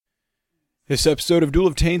This episode of Duel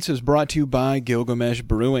of Taints is brought to you by Gilgamesh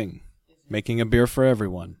Brewing, making a beer for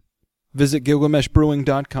everyone. Visit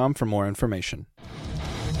gilgameshbrewing.com for more information.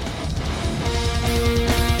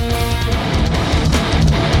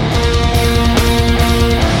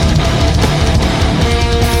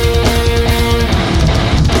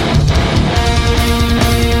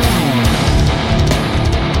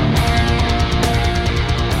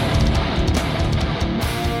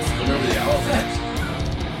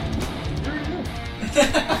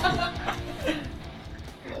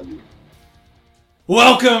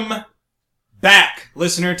 Welcome back,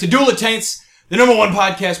 listener, to Duel of Taints, the number one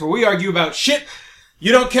podcast where we argue about shit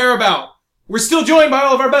you don't care about. We're still joined by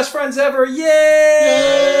all of our best friends ever. Yay!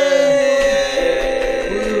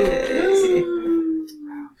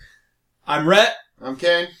 I'm Rhett. I'm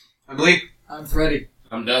Kane. I'm Lee. I'm Freddie.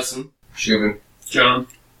 I'm Dustin. Schumann. John.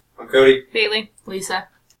 I'm Cody. Bailey. Lisa.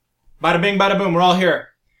 Bada bing, bada boom, we're all here.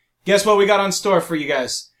 Guess what we got on store for you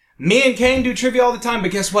guys? Me and Kane do trivia all the time,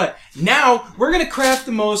 but guess what? Now, we're gonna craft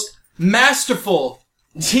the most masterful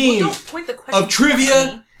team of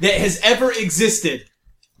trivia that has ever existed.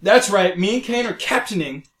 That's right, me and Kane are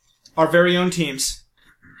captaining our very own teams,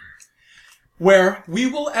 where we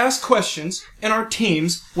will ask questions and our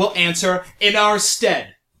teams will answer in our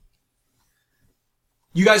stead.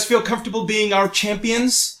 You guys feel comfortable being our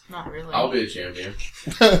champions? Not really. I'll be a champion.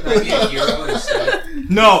 Can I be a hero instead?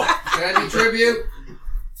 No. Can I do tribute?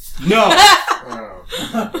 No.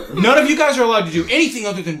 Oh. None of you guys are allowed to do anything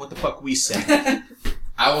other than what the fuck we say.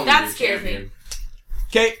 I want That to be a scares me. champion.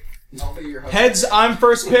 Okay, I'll be your host. heads, I'm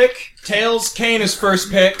first pick. Tails, Kane is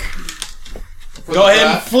first pick. Go ahead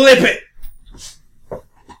and flip it.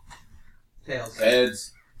 Tails.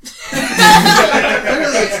 Heads.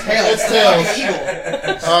 Literally, it's tails. It's tails. Like evil.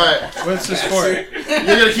 Alright, What's the score?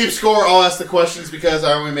 you're gonna keep score, I'll ask the questions because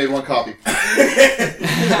I only made one copy.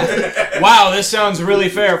 Wow, this sounds really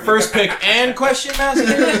fair. First pick and question master.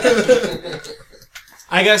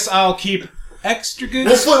 I guess I'll keep extra good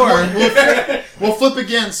We'll score. we'll flip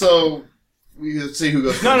again so we can see who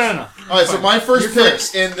goes first. No. Alright, so my first You're pick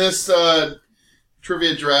first. in this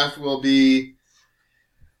trivia draft will be...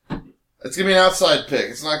 It's gonna be an outside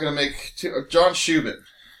pick. It's not gonna make... John Schumann.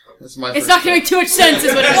 That's my It's first not going to pick. make too much sense,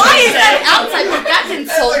 is what it Why is that outside? But that's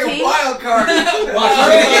That's like a insulting. wild card.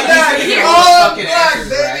 Here. All black,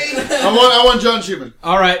 baby. I want John Schumann.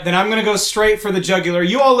 Alright, then I'm gonna go straight for the jugular.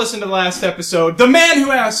 You all listened to the last episode. The man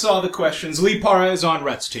who asks all the questions, Lee Parra, is on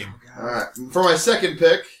Rhett's team. Alright, for my second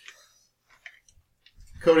pick,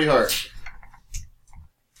 Cody Hart.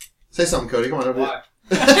 Say something, Cody. Come on, over here.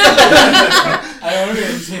 I own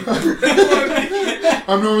it.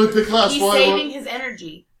 I'm normally pick last. He's Why? saving his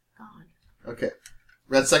energy. God. Okay.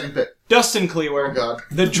 Red's second pick. Dustin Oh, Klewer, God.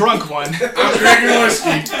 the drunk one. I'm drinking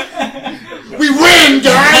whiskey. We win,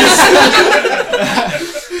 guys!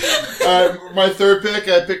 My third pick,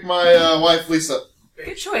 I picked my wife, Lisa.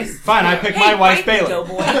 Good choice. Fine, I picked my wife, Bailey.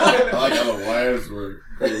 Doughboy. I like how the wives were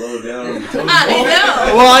pretty low down on the totem pole. I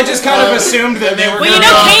know. Well, I just kind of assumed that they were Well, you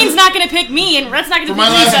know, Kane's not going to pick me, and Rhett's not going to For pick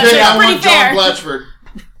my last Lisa, so pick, I it's pretty want John fair. Blatchford.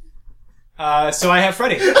 So I have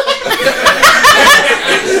Freddie.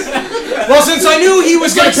 Well, since I knew he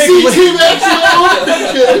was going to pick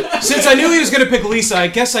since I knew he was going to pick Lisa, I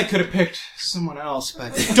guess I could have picked someone else.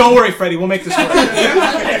 But don't worry, Freddie, we'll make this work.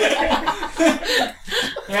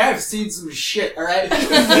 Yeah, I've seen some shit, alright?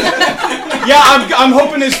 Yeah, I'm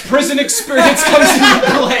hoping his prison experience comes into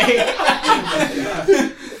play.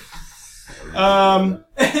 Alright,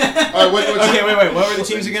 Okay, wait. What were the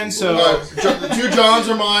teams again? So the two Johns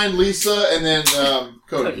are mine, Lisa, and then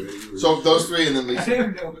Cody. So those three, and then I Lisa. don't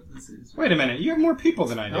even know what this is. wait a minute. You have more people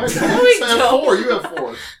than I do. Alright, I have four. You have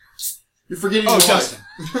four. You're forgetting Oh, your Dustin.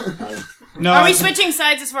 wife. No. Are we switching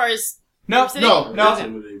sides as far as... No.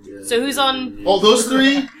 No. So who's on... Oh, those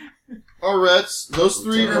three are Rhett's. Those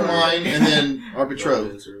three are mine, and then our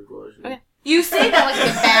betrothed. You say that like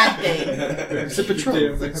it's a bad thing. It's a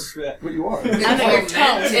betrothed. That's what you are. I know your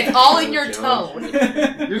tone. It's all in your tone.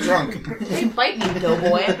 You're drunk. Don't bite me,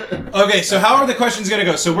 doughboy. Okay, so how are the questions going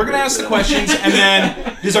to go? So we're going to ask the questions, and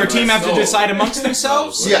then does our team have to decide amongst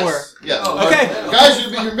themselves? Yes. Or? Yeah. Okay. Guys,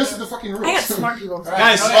 you're missing the fucking rules. I got smart people.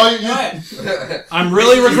 Guys, Oh, I'm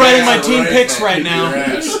really regretting my team picks right now.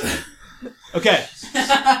 Okay.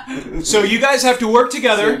 So you guys have to work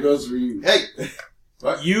together. Hey.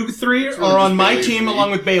 You three are on my team along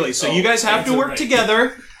with Bailey. So you guys have to work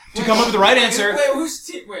together to come up with the right answer. Wait, whose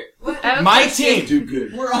team? Wait, what? My team. Too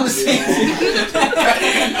good. We're on the same team.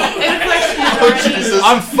 Oh, Jesus.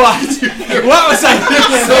 I'm fucked. What was I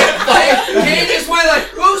thinking? Kane just went like,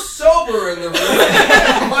 who's sober in the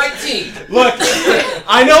room? My team. Look,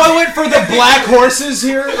 I know I went for the black horses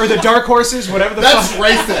here, or the dark horses, whatever the That's fuck.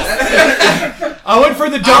 racist. I went for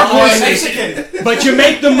the dark horses, Mexican. but you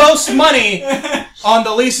make the most money on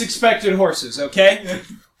the least expected horses, okay?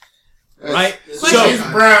 Right? So, He's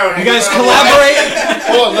brown. you guys collaborate?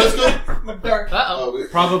 Hold on, let's go. Uh-oh.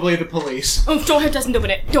 Probably the police. Oh, don't have Dustin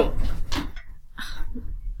open it. Don't.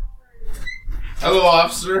 Hello,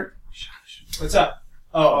 officer. What's up?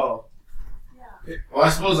 Oh. Well, I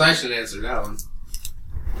suppose I should answer that one.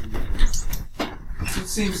 It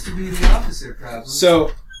seems to be the opposite problem.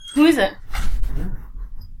 So, Who is it?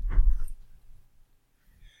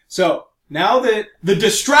 now that the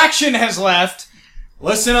distraction has left,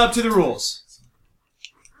 listen up to the rules.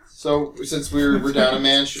 So, since we're down a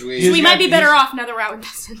man, should we... So we might be gonna- better off now that we're out with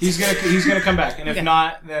Dustin. He's gonna come back, and if Okay.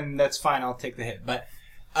 not, then that's fine. I'll take the hit. But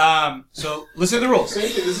so listen to the rules. Maybe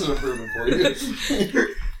this is an improvement for you.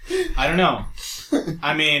 I don't know.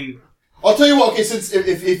 I mean, I'll tell you what, okay, since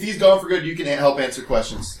if he's gone for good, you can help answer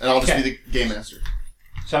questions, and I'll just Okay. be the game master.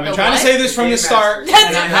 so I've been The trying what? to say this from the start, That's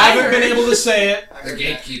and I what I haven't heard. been able to say it. The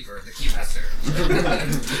gatekeeper, the keymaster.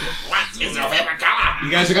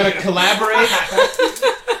 You guys are gonna collaborate.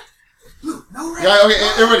 Yeah,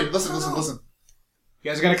 okay, everybody, listen. You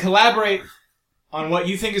guys are gonna collaborate on what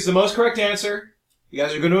you think is the most correct answer. You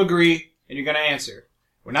guys are gonna agree, and you're gonna answer.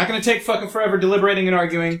 We're not gonna take fucking forever deliberating and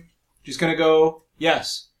arguing. Just gonna go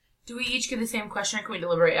yes. Do we each get the same question, or can we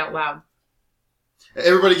deliberate out loud?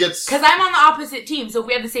 Everybody gets... Because I'm on the opposite team, so if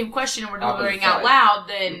we have the same question and we're deliberating out loud,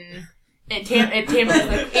 then it tampers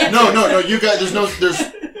the answer. No, you guys, there's...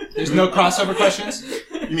 There's no crossover questions.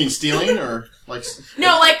 You mean stealing, or, like...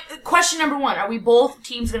 No, like, question number one. Are we both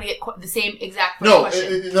teams going to get the same exact first No,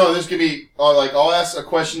 question? no, there's gonna be, I'll ask a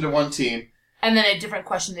question to one team, And then a different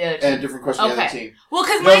question to the other team? and a different question to the other Okay. team. Well,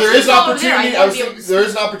 because No, my there team's is all over there, opportunity, I won't be able to there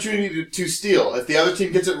is an opportunity to steal. If the other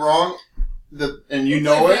team gets it wrong, and you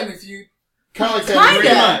know it, Family Feud. kind of like Family Pretty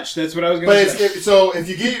Feud. much. That's what I was gonna But say. so if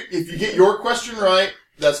you get your question right,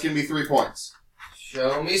 that's gonna be 3 points.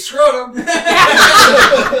 Show me scrotum. And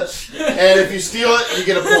if you steal it, you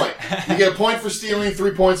get a point. You get a point for stealing,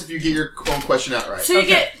 3 points if you get your own question out right. So you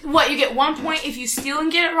get, what, you get 1 point if you steal and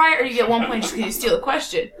get it right, or you get 1 point just because you steal the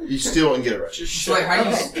question? You steal and get it right. Just like, how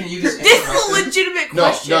you, can you just This answer is a right legitimate No,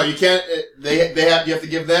 question. you can't. You have to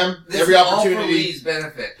give them This every is all for opportunity. Lee's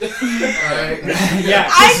benefit. Alright? Yeah.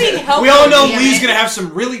 I need help. We all know damn Lee's it. gonna have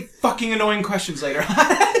some really fucking annoying questions later.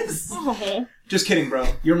 Oh. Just kidding, bro.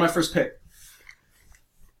 You're my first pick.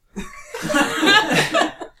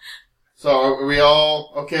 So are we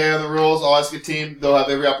all okay on the rules? I'll ask a team. They'll have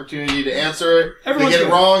every opportunity to answer it. If they Everyone's get it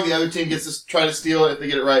good. wrong, the other team gets to try to steal it. If they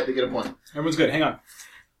get it right, they get a point. Everyone's good. Hang on.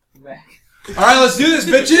 Alright, let's do this,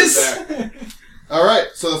 bitches! All right.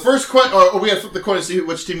 So the first question. Oh, we got to flip the coin to see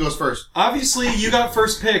which team goes first. Obviously, you got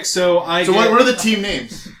first pick, so I So get what are the team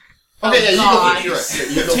names? Okay, yeah, you go God. first. You're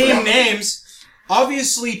right. Yeah, you go team first. names.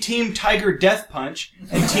 Obviously, Team Tiger Death Punch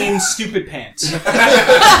and Team Stupid Pants.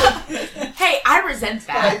 Hey, I resent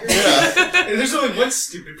that. Yeah. There's only one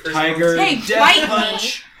stupid person. Tiger Hey, Death bite me.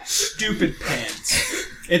 Punch, Stupid Pants.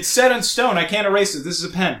 It's set on stone. I can't erase it. This is a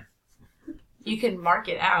pen. You can mark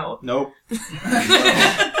it out. Nope. There's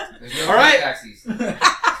no All right. taxis.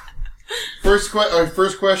 First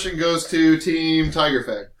question goes to Team Tiger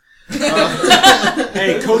Fag.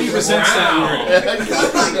 Hey, Cody resents that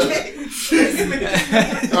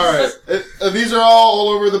All right. These are all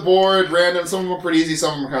over the board, random. Some of them are pretty easy,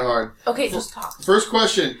 some of them are kind of hard. Okay, just talk. First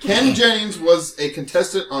question. Ken Jennings was a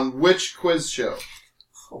contestant on which quiz show?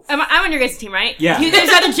 I'm on your guys' team, right? Yeah. There's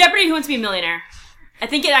either Jeopardy or Who Wants to Be a Millionaire. I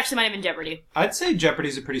think it actually might have been Jeopardy. I'd say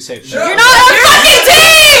Jeopardy's a pretty safe bet. You're not on your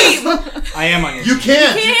fucking team! I am on your You team.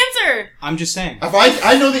 can't. Can't answer. I'm just saying. If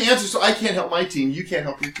I know the answer, so I can't help my team. You can't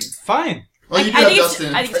help your team. Fine. Well, you do I have think it's-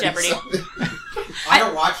 Dustin. I think it's Jeopardy. I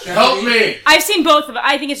don't watch that. Help me! I've seen both of it.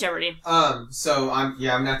 I think it's Jeopardy. So I'm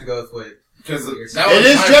gonna have to go with what. Because It is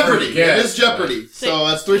Jeopardy. It is Jeopardy. So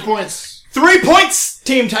that's 3 points. 3 points,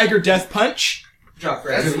 Team Tiger Death Punch. Drop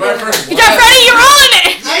That's Fred. my first Good job, Freddie. You're rolling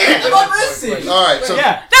it. Yeah, I'm on Red Team. All right. So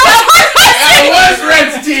Yeah. That was hard That question. was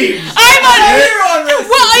Red's team! I'm on. You're on Red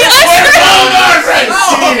Well, I Both are Red's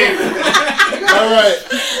team! all right.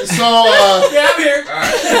 So Yeah, I'm here.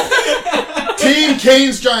 Team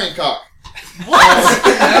Kane's Giant Cock.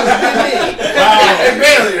 Hey,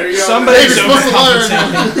 Bailey, are you on Somebody's Hey, you're supposed to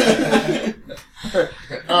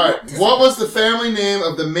overcompensating. All right. What was the family name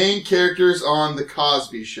of the main characters on The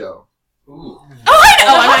Cosby Show? Ooh. Oh, I know.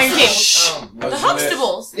 Oh, I'm on your team. The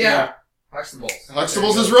Huxtables. Yeah. Huxtables.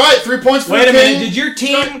 Huxtables is right. 3 points for Wait a King. minute. Did your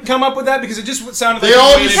team come up with that? Because it just sounded They like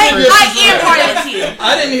all you just waited said for- yes. I am part of the team.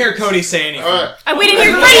 I didn't hear Cody say anything. Alright. We didn't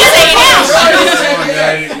hear Freddie say it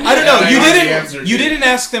now. I don't know. You I didn't. You didn't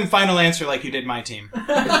ask them final answer like you did my team. I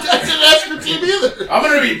didn't ask your team either. I'm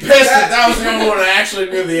gonna be pissed that was the only one I actually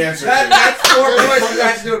knew the answer to. That's 4 points you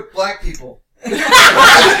guys do with black people.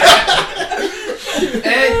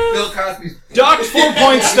 And Bill Cosby's. Docked 4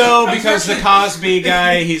 points though because the Cosby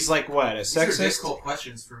guy. He's like what? A These are sexist? difficult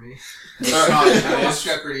questions for me. Alright.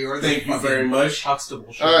 Jeopardy or Thank you very much.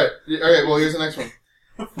 Huxtable show. Alright. Okay, well, here's the next one.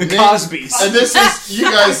 The Cosbys. And this is, you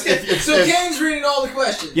guys, if So Kane's reading all the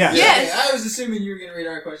questions. Yeah. Yes. Okay, I was assuming you were going to read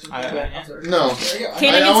our questions. I- I'm sorry. no. There you go.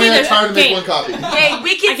 Kane, I I can only see had the time to make Kane, one copy. Hey,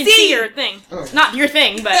 we can, I can see your thing. Oh. Not your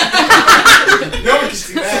thing, but No one can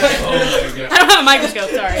see that. Oh my god. I don't have a microscope.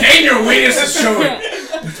 Sorry. And your weenus is showing.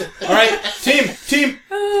 All right, team,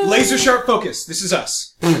 laser sharp focus. This is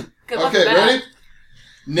us. Good luck Okay, with that. ready?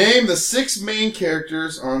 Name the 6 main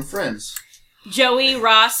characters on Friends. Joey,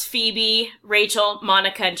 Ross, Phoebe, Rachel,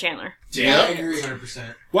 Monica, and Chandler. I Yep. agree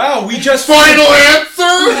 100%. Wow, we just Final answer!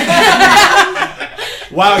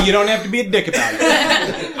 Wow, you don't have to be a dick about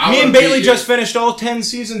it. Me and Bailey just finished all 10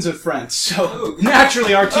 seasons of Friends, so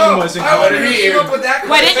naturally our team was in I would common. have came up with that.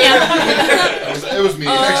 Why didn't you? It was me.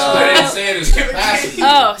 I didn't say it as capacity.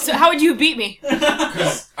 Oh, so how would you beat me?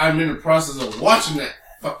 Because I'm in the process of watching that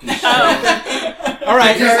fucking show. All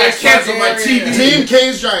right, Because I canceled my TV. Team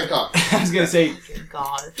Kane's Giant Cock. I was gonna say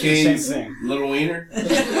God. the same Kane's thing. Little Wiener.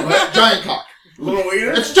 Giant Cock. Little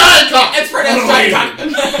Wiener? It's Giant Cock! It's pronounced Giant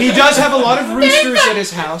Cock. He does have a lot of roosters at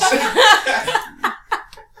his house.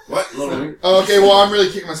 What? Little Wiener? Okay, well, I'm really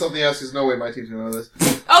kicking myself in the ass because no way my team's gonna know this.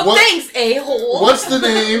 Oh, What- thanks, a-hole. What's the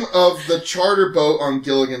name of the charter boat on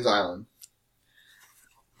Gilligan's Island?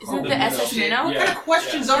 Isn't it the SS Minnow? What kind of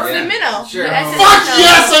questions are The they? Minnow. Sure. The SS Fuck Minnow.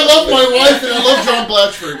 yes! I love my wife and I love John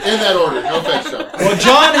Blatchford. In that order. No thanks, John. Well,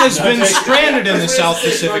 John has been stranded in the South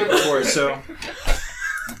Pacific before, so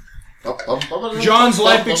John's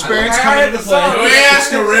life experience coming into play. Can we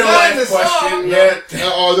ask a real life question yet?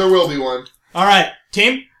 Oh, there will be one. All right,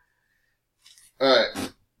 team.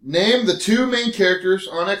 Alright. Name the 2 main characters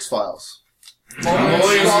on X-Files.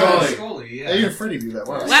 Mully and Scully. Scully, Hey, yeah. even Freddie knew that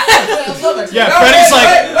one. Yeah, No, Freddie's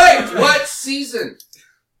like wait, what season?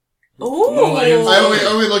 Ooh. I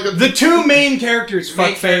only look at the 2 main characters.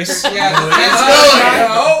 Fuckface. Yeah,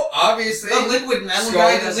 Oh, obviously. the liquid metal Scully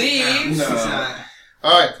guy doesn't leaves. count. No. It's not-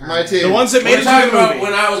 Alright, my team. The ones that made We're it talking to the about movie.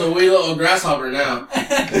 when I was a wee little grasshopper now.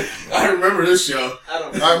 I remember this show.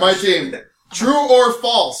 Alright, my team. True or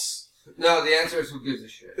false? No, the answer is who gives a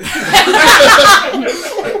shit.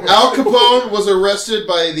 Al Capone was arrested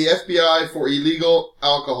by the FBI for illegal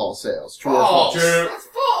alcohol sales. True or false? True. That's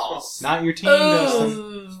false. Not your team,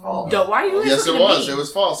 Dustin. Don't, why are you Yes, it looking at was. me? It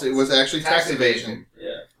was false. It was actually tax evasion.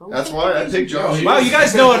 Okay. That's why I picked Josh. Wow, you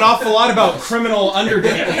guys know an awful lot about criminal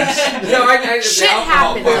undertakings. No, I Shit the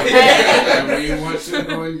alcohol happens, part. okay? And we want to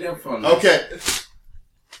go in depth on this. Okay.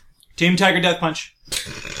 Team Tiger Death Punch.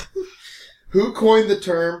 Who coined the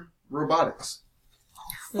term robotics?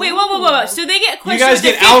 Wait, whoa. So they get You questions guys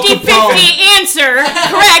with a get Al 50-50 answer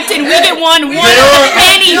correct, and we get one of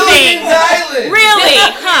anything. Gilligan's Island. Really?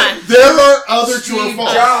 Huh? There are other true or Steve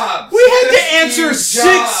false. Jobs. We had to answer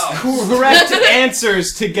Steve 6 Jobs. correct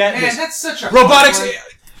answers to get Man, this. that's such a Robotics. hard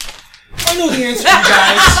one. I know the answer, you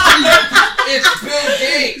guys. It's Bill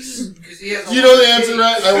Gates. 'Cause he has a You know the lot of answer,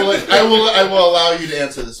 gates. right? I will allow you to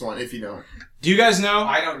answer this one if you know it. Do you guys know?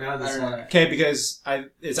 I don't know this one. Okay, because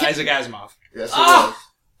it's Isaac Asimov. Yes, it Ah! was.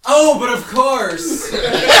 Oh, but of course.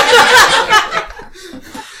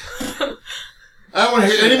 I don't want to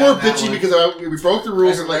hear any more bitching because we broke the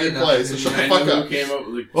rules and let you Everybody play. knows. So shut I the fuck knew up. who came up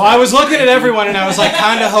with Well, I was looking at everyone and I was like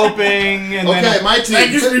kind of hoping, and Okay, then my team. That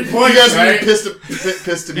gives me You points, guys are right? gonna be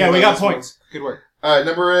pissed at me. yeah, we about got this one. points. Good work. All right,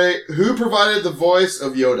 number 8. Who provided the voice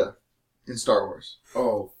of Yoda in Star Wars?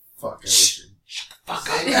 Oh, fuck. I wish it-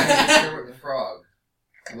 Same guy, Kermit the Frog.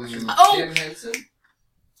 Oh. Jim Henson?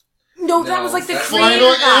 No, that No, was like the that's- creator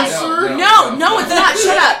Final guy. answer? No, it's not.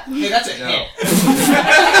 Shut up. Hey, that's a No. hit.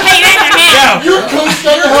 Hey, that's a man. Your coach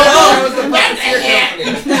Thunder That Helper. was the Puppeteer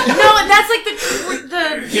Company. No, that's like the I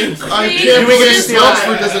creator. can't we get a believe steal?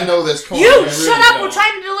 Oxford doesn't know this. Come on, You I really shut up. don't. We're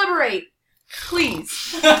trying to deliberate.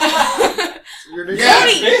 Please. You're an Yeah.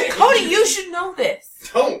 idiot. Cody, you should know this.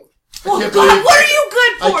 Don't. Well, can't God, believe- what are you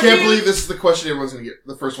good I for, can't dude? believe this is the question everyone's gonna get.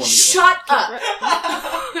 The first one to get. Shut up.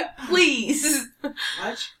 Please.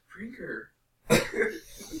 Much Brinker.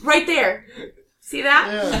 Right there. See that?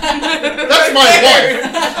 Yeah. That's my wife.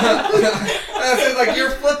 That's like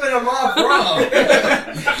you're flipping them off wrong.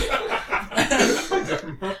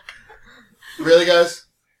 Really, guys?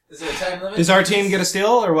 Is there a time limit? Does our team get a steal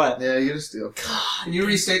or what? Yeah, you get a steal. Can you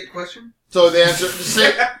restate the question? So the answer, Who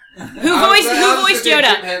voiced Jim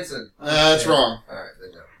Yoda? Henson. that's wrong. Alright,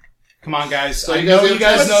 then no. Come on, guys. So I you know guys you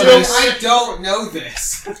guys know have- this. I don't know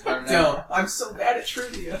this. I don't know. Don't. I'm so bad at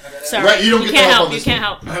trivia. Sorry. Right, you don't get can't the help help. on You this can't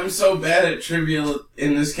help. I'm so bad at trivia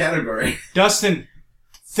in this category. Dustin,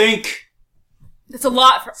 think. It's a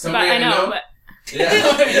lot for. But Somebody I I know. know? But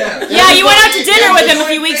Yeah. yeah, you went out to dinner with him a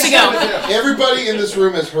few weeks ago. Everybody in this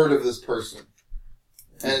room has heard of this person.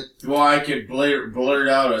 And Well, I could blurt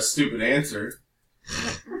out a stupid answer.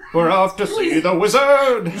 We're off to see the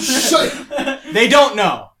wizard. shut. They don't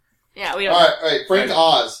know. Yeah, we don't. All right. Frank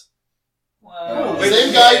Oz. Wow.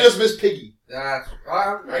 Same guy who does Miss Piggy. That's... You were Jim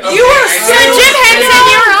Henson.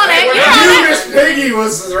 You were on it. I You're knew on it. Miss Piggy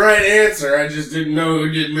was the right answer. I just didn't know who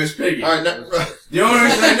did Miss Piggy. All right, The only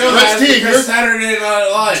reason I know Let's that is team, because Saturday Night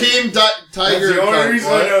Live. Team That's Tiger. the only Cunt.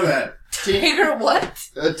 reason I know that. Tiger what?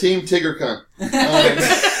 Team Tigger Cunt.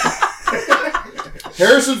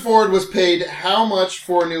 Harrison Ford was paid how much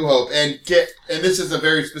for New Hope? And this is a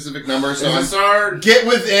very specific number, so Is I'm it star? get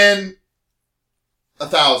within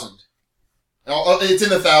 1,000. It's in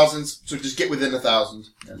the thousands, so just get within 1,000.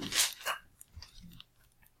 And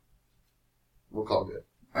we'll call it good.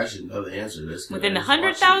 I should know the answer to this. 'cause Within I the just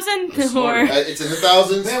watched 100,000 this or morning. It's in the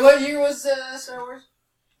thousands. Man, what year was Star Wars?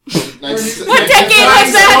 What decade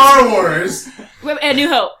was that? Star Wars. A New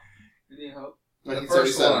Hope. New Hope. The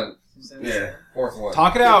first 1977. one. Yeah. Fourth one.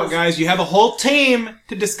 Talk it out, guys. You have a whole team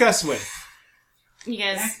to discuss with. You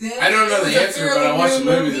guys. I don't know the answer, but I watched the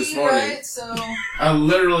movie this morning. Right? So... I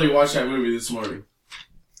literally watched that movie this morning.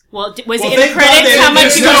 Well, was Well, it in the thank God credits? they How didn't much you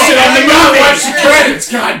discuss it got? on the I gotta movie. watch the credits,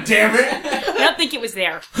 god damn it! I don't think it was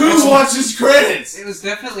there. Who watches credits? It was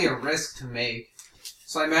definitely a risk to make.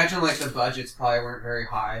 So I imagine like the budgets probably weren't very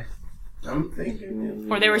high. I'm thinking.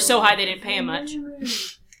 Or they were so high they didn't pay him much. Maybe.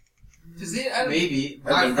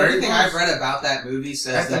 At the very Everything most. I've read about that movie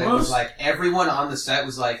says At the that it was most. like everyone on the set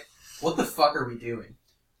was like, "What the fuck are we doing?"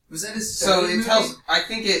 Was that his So it tells. I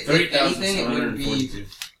think if anything, it would be 3,742.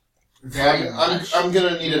 very I'm much.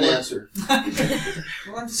 gonna need an answer. Well,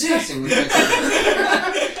 I'm discussing with you.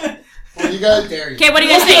 Well, you guys. Dare you? Okay, what do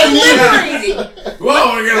you guys think?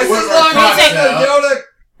 Whoa, we're gonna This whip is our long cocks as out. Yoda.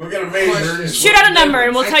 We're gonna measure. Question. Shoot out a number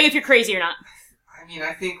and we'll tell you if you're crazy or not. I mean,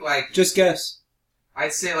 I think like Just guess.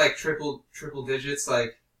 I'd say like triple digits,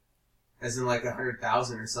 like as in like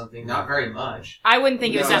 100,000 or something. Not very much. I wouldn't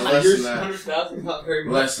think it was No, that much. less than that. 100,000, not very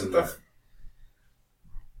much. Less than that.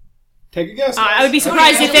 Take a guess. I would be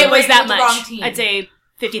surprised if it was that The wrong much. team. I'd say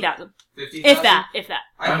 50,000. 50,000. If that.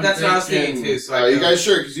 That's what I was thinking too. So You guys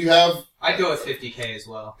sure? Because you have I'd go with 50K as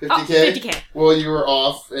well. 50K. Oh, 50K. Well, you were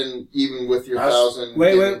off, and even with your I was- 1,000.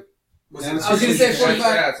 Wait. Was I it was gonna say 50K?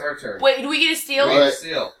 45. Yeah, it's our turn. Wait, do we get a steal? Right. Right.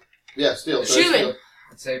 Steal. Yeah, still. Shoot still. it.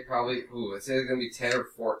 I'd say probably, it's either gonna be 10 or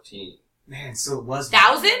 14. Man, so it was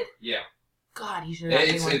 1,000? Yeah. God, you should have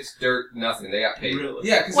It's, it's dirt, nothing. They got paid. Really?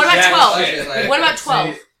 Yeah. 'cause What about it's 12? budget, like- What about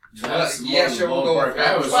 12? That's Yeah, more sure, we'll than go ballpark with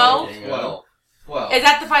I was 12. thinking of. 12. 12. Is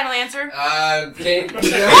that the final answer? Okay. Why are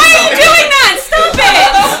you doing that? Stop it!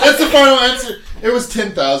 That's the final answer. It was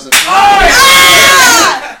 10,000. I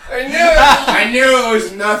knew it! I knew it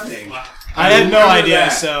was nothing. I had no remember idea,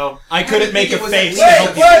 that. so I couldn't make a it was face at to least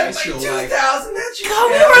help you What? guys. Special, Like like- 2,000? That's you.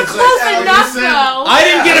 God, we were close enough, said- though. I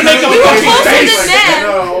didn't get to make a We were fucking closer face. than them.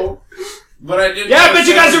 No. But I didn't. Yeah, but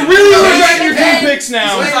you guys are really regretting your Hey, team picks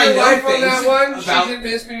now. It's My like wife no on that things one, she about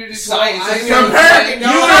convinced me to do science. 12. I Compared know, to I You know.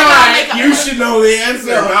 and I, you should know the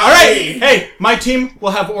answer, not All right, me. hey, my team will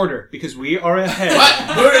have order because we are ahead. What?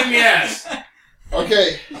 Pudding, yes.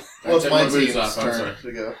 Okay. Well, it's took my my boots team's off, I'm turn sorry.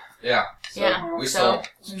 to go. Yeah. Yeah. We So.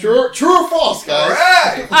 saw. True or false, guys?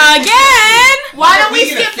 Alright! Again! Why don't we We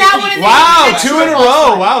get a skip that 50. one and Wow, then 2 in a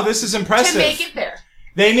row. Wow, this is to impressive. make it there?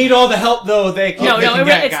 They need all the help though they can, No, they no, can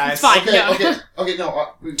get, it's guys. fine. Okay, No. okay, no.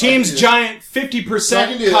 Team's I giant I can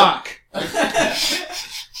 50% do cock.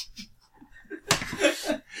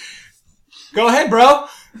 Go ahead, bro.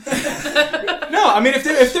 No, I mean if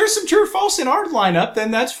there's some true or false in our lineup,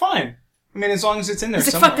 then that's fine. I mean, as long as it's in there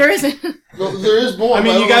It's like, somewhere. fuck, there isn't. Well, there is more. I but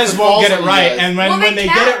mean, don't you know if guys it's won't false get it on you right, guys. and Well, when they they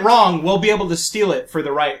get count. it wrong, we'll be able to steal it for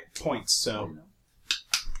the right points. So,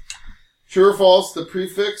 True or false? The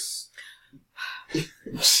prefix. I'm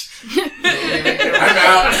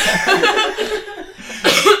out.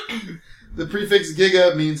 The prefix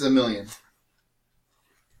giga means a million.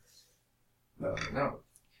 No.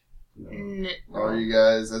 Are you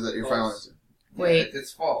guys? Is that your final answer? Wait. Yeah,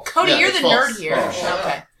 it's false. Cody, Yeah, you're it's the false. nerd here. False.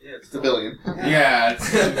 Okay. It's a billion. Yeah,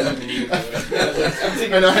 it's. I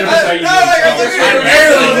know. I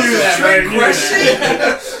barely knew that. but I knew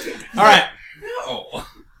that. all right. No.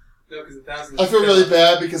 No, because I feel really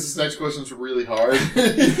bad because this next question's really hard.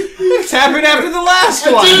 It's happened after the last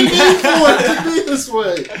I one. didn't mean for it to be this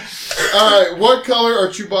way. Alright, what color are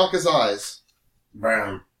Chewbacca's eyes?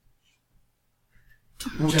 Brown.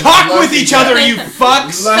 Talk with each other, you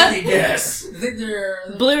fucks! Lucky guess. I think they're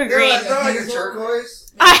Blue or green? They're like a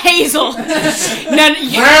turquoise. A hazel. None.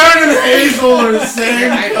 Brown and hazel are the same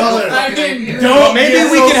color. I think Well, maybe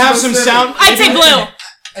we could have some sound. I'd say blue.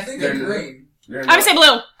 I think they're green. I would say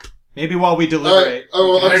blue. Maybe while we Alright, deliberate.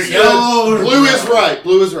 oh, well, They're yellow. blue is right.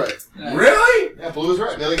 Blue is right. Really? Yeah, blue is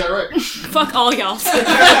right. Bailey got it right. Fuck all y'all.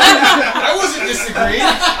 I wasn't disagreeing.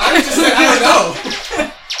 I was just like, I don't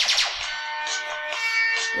know.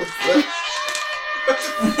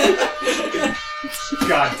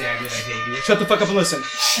 God damn it, I hate you. Shut the fuck up and listen.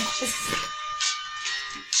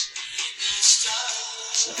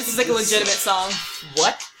 This is like a legitimate song.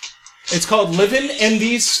 What? It's called Livin' in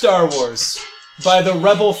These Star Wars by the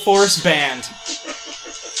Rebel Force Band. It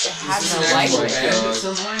has no life. Like,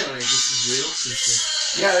 some point, like, this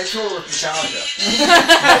is real. Yeah, they told with Metallica.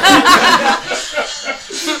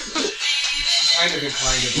 Kind of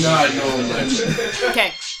inclined to No, I know. Okay.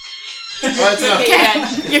 Alright, it's enough.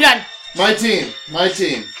 Okay, you're done. My team.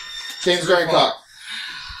 James Grandcock.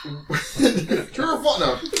 True or false?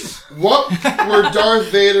 No. What were Darth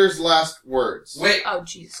Vader's last words? Wait, Oh,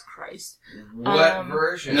 Jesus Christ. what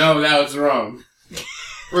version? No, that was wrong.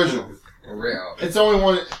 Original. Real. It's only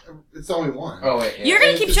one. It's only one. Oh, wait. Yeah. You're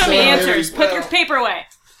gonna keep showing me answers. Put your paper away.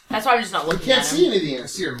 That's why I'm just not You looking can't at see him. any of the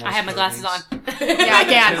answers. I have my glasses on. Yeah, I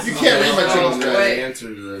can. You can't read my Oh, James the Grandcock. answer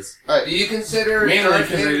to this. Alright. Do you consider Mainly Darth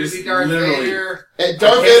because Vader I to just be Darth literally- Vader?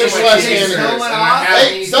 Darth Vader's Okay, last so my answer. helmet and I off? have-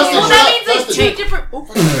 Hey, Dustin, Well, shut that up. means like Dustin. two different. I'm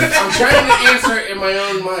trying to answer it in my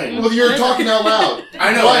own mind. Well, you're talking out loud.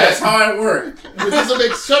 I know, Go ahead. that's how I work. It doesn't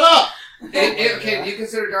make. Shut up. Okay, do you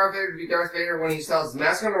consider Darth Vader to be Darth Vader when he sells his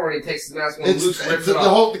mask on, or when he takes his mask when It's Luke the rips it off?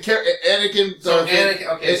 whole Anakin. So Darth Vader. Anakin,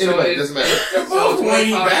 okay, so Anybody, it doesn't matter. They're both So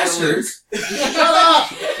whiny it's bastards. Shut up.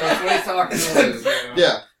 So it's when he's talking to Luke.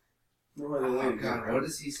 Yeah. Oh God, what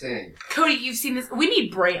is he saying? Cody, you've seen this. We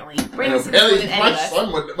need Brantley. Brantley's seen this more Ellie, than any my of us.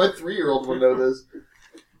 son would. My 3-year-old would know this.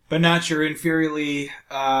 But not your inferiorly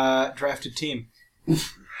drafted team.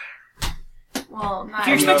 Well, not If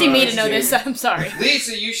you're expecting me to know this, I'm sorry.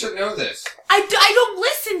 Lisa, you should know this. I don't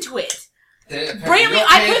listen to it. Brantley, Brantley, you don't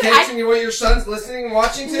I pay put- attention to what your son's listening and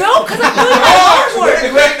watching to? No, because I'm doing my homework.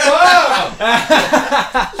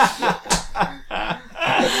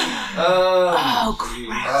 Oh,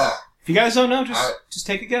 crap. If you guys don't know, just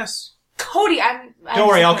take a guess. Cody, Don't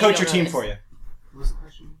worry, I'll coach your team for you.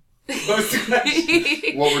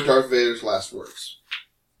 you. What were Darth Vader's last words?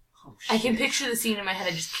 I can picture the scene in my head.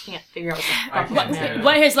 I just can't figure out what the I fuck What, it meant.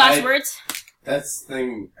 what are his last words? That's the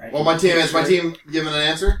thing. Well, my team has my team given an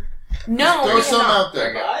answer. No, Throw we some cannot. out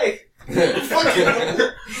there.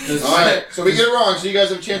 Does All right, so we get it wrong, so you guys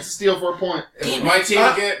have a chance to steal for a point. if my team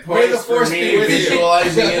get May the points for force me be with you.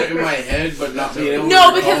 visualizing it in my head, but not being able No,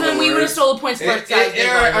 to because recall then the we would have words? stole the points first. guys.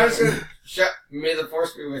 I'm just gonna shut. May the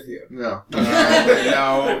force be with you. No.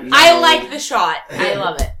 No. I like the shot. I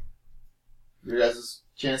love it. Your guys'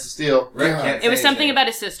 chance to steal. Rick can't It was say something anything. about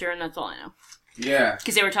his sister, and that's all I know. Yeah.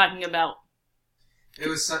 Because they were talking about. It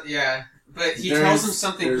was yeah, but he There's- tells him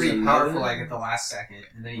something there's pretty another- powerful, like at the last second,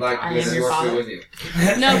 and then he Like, I may am the your force be father. with you.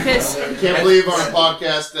 No, because. I can't believe on a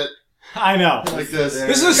podcast that I know. like this.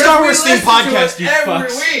 This is a Star Wars themed podcast, you every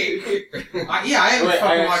fucks. week. yeah, I haven't Wait,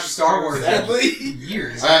 fucking I- watched Star Wars Sadly. in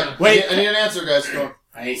years. Alright, Wait. I need an answer, guys. Come on.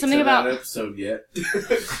 I ain't Something to about- that episode yet. You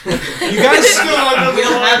guys. we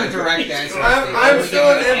don't have a direct answer. I'm still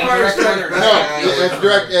in Empire Strikes Back. No, it's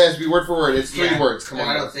direct. It has to be word for word. It's 3 words. Come on.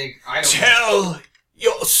 I don't guys. think. I don't. Tell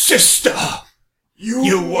your sister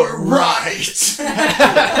you were right.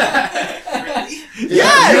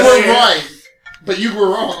 Yeah, you were right, but you were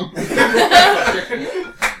wrong. Oh,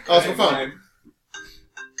 it's for fun.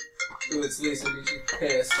 Ooh, it's Lisa. You should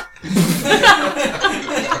pissed.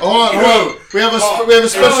 Hold on. We have a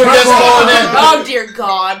special guest calling in. Oh dear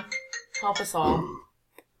God, help us all.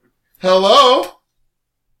 Hello.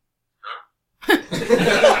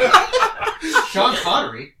 Sean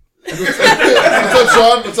Connery. What's up,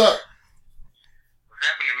 Sean? What's up?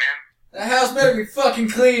 The house better be fucking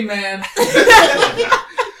clean, man.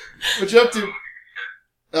 What you up to?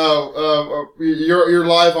 Oh, you're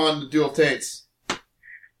live on Dual Taints.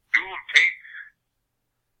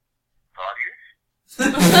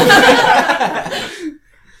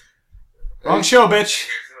 Wrong show, bitch.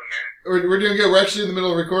 We're doing good. We're actually in the middle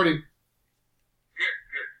of recording.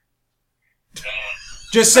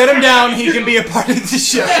 Just set him down. He can be a part of the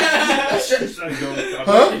show. Huh? I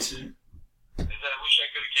wish I could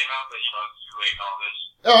have came out, but it's too late and all this.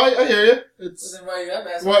 Oh, I hear you. It's Then why you up,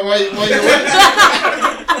 asshole? why you Getting late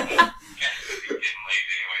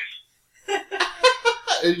anyways.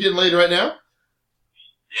 are you getting laid right now?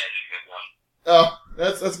 Yeah, just get one. Oh,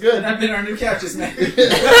 that's good. I've been on new couches, man.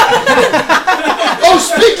 Oh,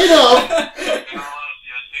 speaking of. In all honesty,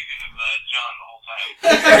 I was thinking of John the whole time.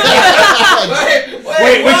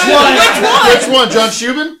 Wait, which one? Which one? John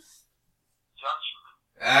Shubin? John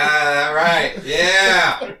Schubert. Right.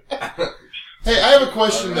 Yeah. Hey, I have a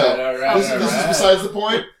question though. This is besides the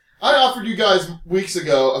point. I offered you guys weeks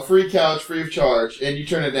ago a free couch free of charge, and you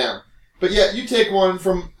turn it down. But yet you take one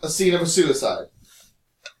from a scene of a suicide.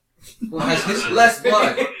 Well, has less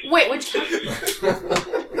blood. Wait, which couch?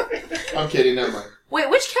 I'm kidding. Never mind. Wait,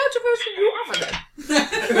 which couch of ours did you offer then?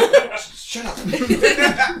 Shut up.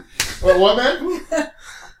 What, man? The bloodiest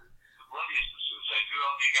of suicide. Who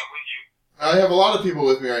else you got with you? I have a lot of people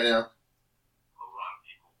with me right now. A lot of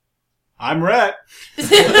people. I'm Rhett.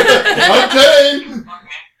 I'm Kane. Fuck, man.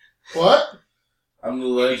 What? I'm the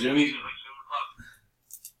We legend. leave at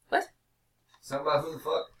like 7 o'clock. Something about who the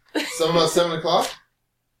fuck? Something about 7 o'clock?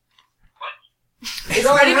 It's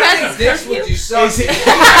ready, press. This would you suck. Is it-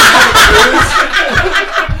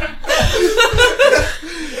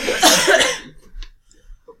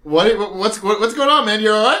 What's going on, man?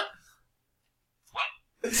 You alright?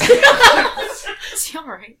 Is he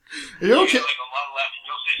alright? Are you You okay? get like a lot of laughing.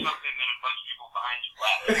 You'll say something, then a bunch of people behind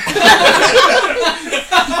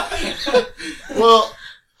you laugh. Well,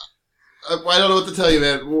 I don't know what to tell you,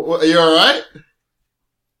 man. Are you alright? I'm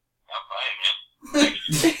fine, man.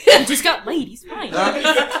 He just got laid. He's fine.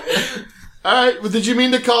 Alright, well, did you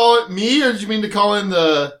mean to call me, or did you mean to call in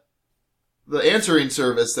the answering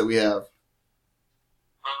service that we have? Looking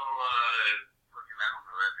at them,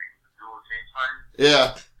 I think the dual change time. Yeah.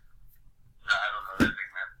 No, I don't know that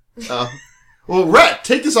thing, man. Well, Rhett,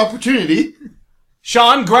 take this opportunity.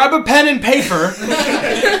 Sean, grab a pen and paper.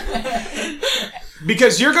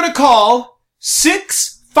 Because you're going to call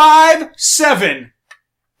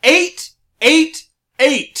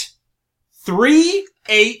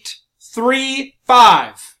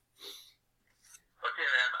 657-888-3835. Okay,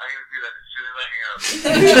 man. I'm gonna do that as soon as I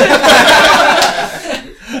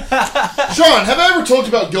hang up. Sean, have I ever told you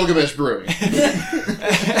about Gilgamesh Brewing? It's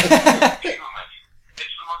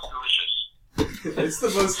the most delicious. It's the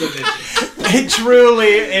most delicious. It truly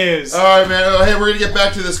is. Alright, man. Oh, hey, we're gonna get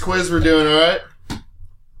back to this quiz we're doing, alright?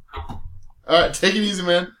 Alright, take it easy,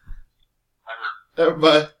 man.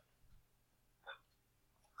 Bye.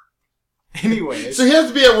 Anyways. So he has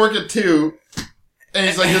to be at work at 2, and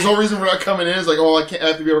he's like, there's no reason we're not coming in. It's like, oh, I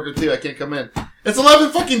have to be at work at 2, I can't come in. It's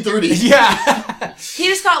 11:30. Yeah. He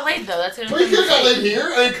just got laid though. That's Well, you could have got laid here.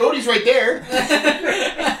 I mean, Cody's right there.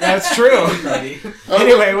 That's true.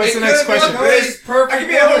 Anyway, what's the next question? It's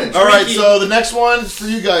perfect. Alright, so the next one for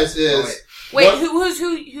you guys is... Wait, What-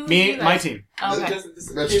 who? Me, you my guys? team. Oh, okay.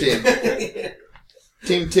 Which team?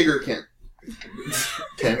 Team Tigger Kent.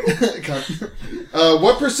 Kent.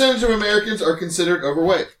 What percentage of Americans are considered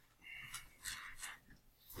overweight?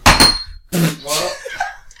 Well,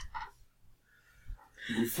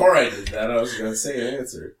 Before I did that, I was going to say an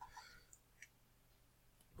answer.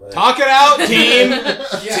 But Talk it out, team.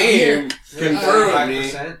 Team, confirm with me.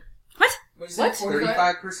 35%. What?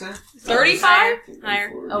 35%? 35?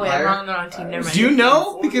 Higher. Oh wait, I'm on the wrong team. Never mind. Do you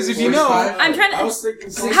know? Because if you know, 45? I'm trying I to. was thinking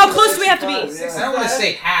How close do we have to be? 65, I don't want to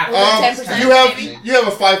say half. 10%, you have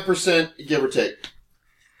a 5% give or take.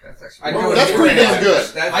 That's actually. I'd I'd go go with That's pretty damn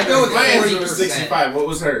 45. good. I'd go with My answer was 40%. 65. What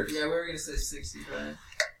was hers? Yeah, we were gonna say 65.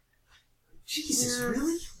 Jesus,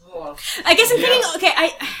 really? Hold on. I guess I'm thinking. Okay,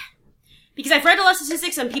 because I've read a lot of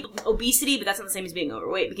statistics on people obesity, but that's not the same as being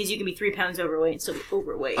overweight. Because you can be 3 pounds overweight and still be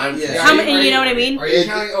overweight. Yeah. How many? You know what I mean? Are you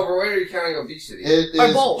counting overweight or are you counting obesity? It Or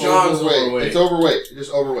is both. John's overweight. overweight. It's overweight.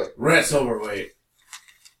 Just overweight. Rhett's overweight.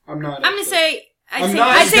 I'm not. I'm gonna say. I'm I'd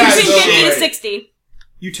not- say Guys, between 50 to overweight. 60.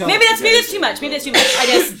 You tell. Maybe that's too much. Maybe that's too much. I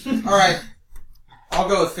guess Alright. I'll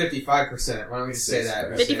go with 55%. Why don't we just say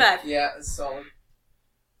that? 55. Yeah, it's solid.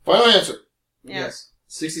 Final answer. Yeah. Yes.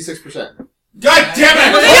 66%. God damn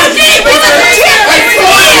it! Well, they got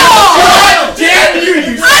God damn you!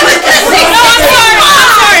 You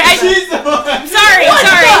I'm sorry.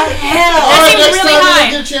 Alright, That seems next really time high.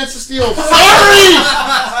 you get a chance to steal. Sorry!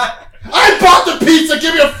 I bought the pizza.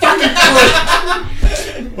 Give me a fucking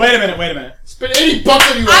drink. Wait a minute. Spend $80 on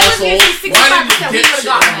you, I was gonna asshole. say 65%. We would have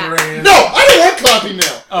gotten that. No, I don't want clapping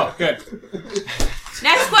now. Oh, good.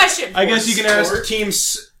 Next question. I guess you can ask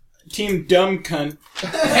Team Dumb Cunt.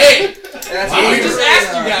 Hey! That's We easy. just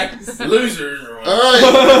asked you guys. Losers. Alright.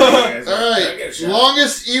 Alright. Alright.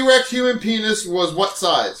 Longest erect human penis was what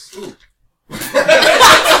size? Wait,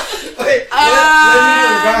 Wait. Let me go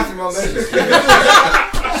to the bathroom. I'll measure.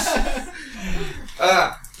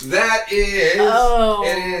 That is. Oh.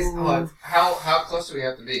 It is. How close do we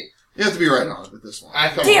have to be? You have to be right on with this one. I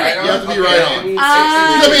have to Damn right it. on? You have to be right on. It's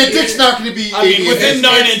I mean, a dick's not going to be 80 within inches.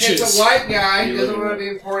 9 inches. It's a white guy. He doesn't want to be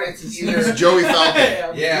important. It's either. It's Joey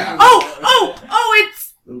Falcon. Yeah. Oh,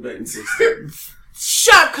 it's... I'm betting 16.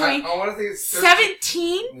 Shut up, I Cody. want to think it's 13.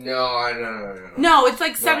 17? No. No, it's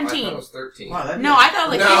like No, I 17. thought it was 13. No, I thought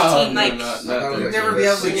like 15. Like, not You'd never be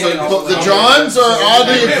able to So get all the way Johns up. are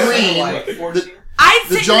oddly Like agreeing. 14? I'd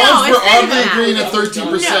The say Johns no, were it's better oddly than agreeing that. at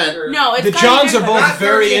 13%. No, it's The gotta Johns be are better than both Not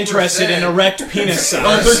very 13%. interested in erect penis Oh,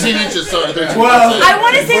 size. 13 inches, sorry, 13%. Well, that. I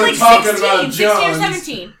want to say We're like talking 16, about 16 or Johns.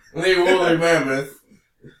 17. The woolly mammoth.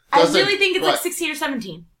 I Justin, really think it's like what? 16 or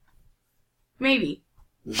 17. Maybe.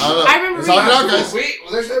 I don't know. I remember It's all reading- out, guys. Wait,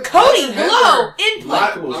 well, there's no. Cody, there's no hello,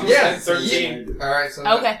 number. input. Yeah, 13. Alright, so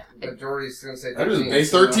Okay. the majority's going to say I just 13.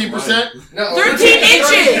 based 13%? No, 13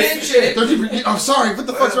 inches. 13%. I'm sorry, what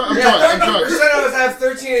the fuck's wrong? I'm Yeah, drunk. 13% of us have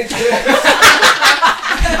 13 inches.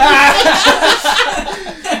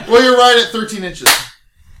 Well, you're right at 13 inches.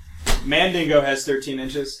 Mandingo has 13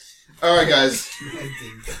 inches. Alright, guys.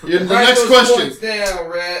 The Write next those question. points down,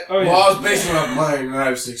 Rhett. Oh, Well, I was basing off mine, and I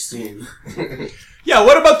have 16. Yeah,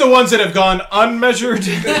 what about the ones that have gone unmeasured?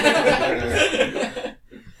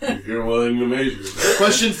 If you're willing to measure.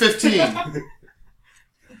 Question 15.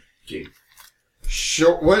 Okay.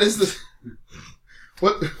 What is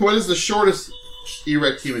the shortest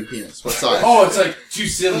erect human penis? What size? Oh, it's like 2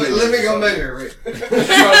 centimeters. Let me go measure it.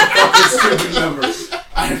 Fucking stupid numbers.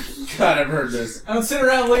 God, I've heard this. I don't sit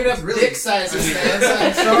around looking up dick sizes, man.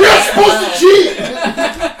 So You're supposed to cheat!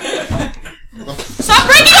 Stop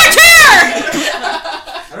breaking our chair!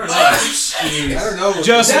 I don't know.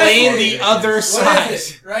 Just That's lean what the it other What side.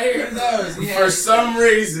 is it? Right here in those. For some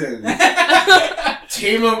reason,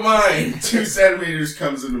 team of mine, 2 centimeters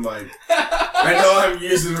comes into mind. I know I'm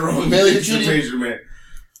using the wrong Bailey, units of cheating. measurement.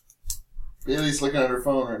 Bailey's looking at her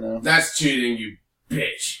phone right now. That's cheating, you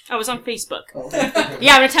bitch. I was on Facebook. Oh.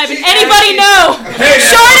 Yeah, I'm gonna type in anybody know Hey,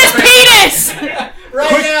 shortest penis.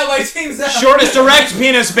 Right now, my team's out. Shortest erect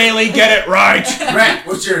penis, Bailey. Get it right. Rat,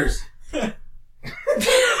 what's yours?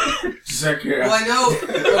 Second. Well, I know.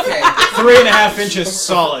 Okay. 3.5 inches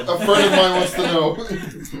solid. A friend of mine wants to know.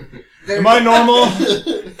 Am I normal?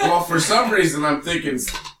 Well, for some reason, I'm thinking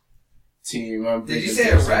team. I'm Did you thinking say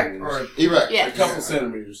 2 erect centimeters. or Erect. A Yeah. couple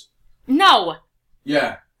centimeters. No,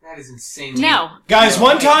 Yeah. That is insane. no. Guys,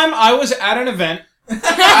 one time I was at an event.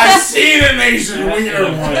 I seen an Asian wiener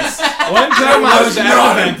once. One time I was at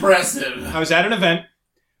not an event. impressive. I was at an event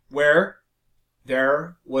where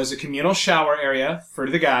there was a communal shower area for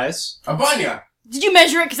the guys. A banya. Did you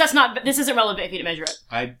measure it? Because that's not. This isn't relevant if you didn't measure it.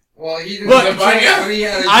 well, he didn't. Look, have a chance when he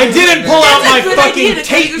had a I didn't pull out my That's a good fucking idea to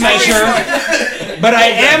tape take measure, but I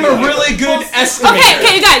am a really good estimator.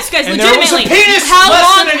 Okay, you guys, And there was a legitimately, penis how less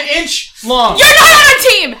long? than an inch long. You're not on our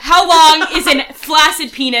team. How long is a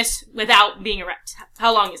flaccid penis without being erect?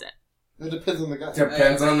 How long is it? It depends on the guy.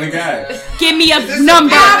 Depends on the guy. Give me a This is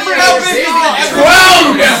number. average. How big is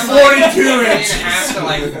 12 at 42 3.5 inches. to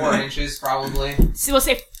like 4 inches, probably. So we'll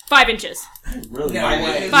say 5 inches. Really? No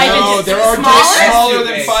way. 5 No, inches. there are Smaller? dicks smaller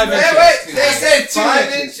than Hey, 5 Hey, inches. wait, they said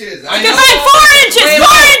 5 inches. inches. I You can know. find 4 inches. Wait, 4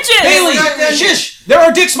 wait. inches. Haley, shush! There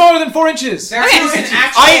are dicks smaller than 4 inches. There Okay. is an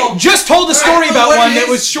actual. I just told a story I know about what one it that is.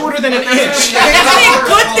 was shorter than an inch. That's a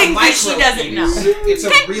good thing that she doesn't know. It's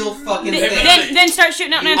a real fucking thing. Then start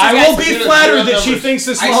shooting out answers, I guys. will be flattered that she thinks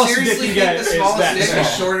the I smallest dick seriously you think get the is smallest that dick small.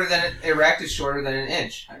 is shorter than erect is shorter than an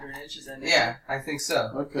inch. 100 inches. And Yeah, I think so.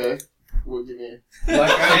 Okay. We'll give you.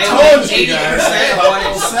 Like I And told you 80% guys. of 1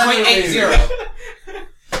 inch, so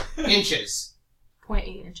 0.80 inches.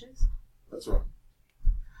 0.8 inches. That's wrong.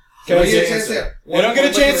 Can I What do you say chance answer? to- They don't get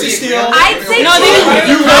a chance to steal. I'd say No, two.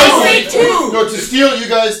 they- You I'd guys- say two. No, to steal, you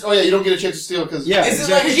guys. Oh yeah, you don't get a chance to steal because. Yeah, Is it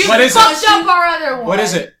exactly. like- You What is fucked it? up our other one. What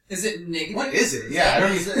is it? Is it negative? What is it? Yeah, I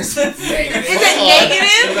don't Is even. it Is it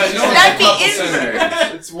negative? That'd That'd be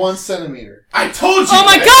in. It's 1 centimeter. I told you. Oh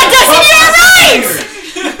my God, Dustin, you're right!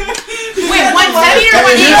 Wait, 1 centimeter or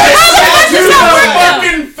 1 inch? How does this not work, though?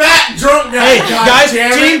 fucking fat drunk guy. Hey, God guys,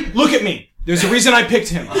 damn it. team, look at me. There's a reason I picked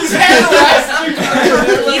him. How the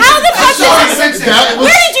fuck Sorry, does that was.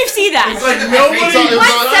 Where did you see that? It's like It was nobody. on, it was One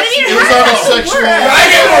on, centimeter? it was on a How does that sexual. work? I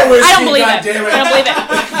get more whiskey. I don't believe God it. damn I don't believe it.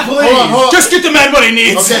 Hold on, hold on. Just get the man what he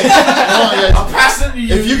needs. Okay, hold on, guys. I'll pass it to you.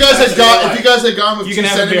 If you guys had gone with You 2 can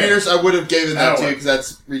have a beer. centimeters, I would have given that That'll to you work. because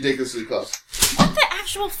that's ridiculously close. What the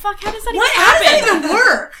actual fuck? How does that What? even How does happen? that even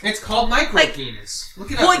work? It It's called micro penis.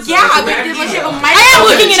 Look it up. Well, It's yeah, like- but there's like a I am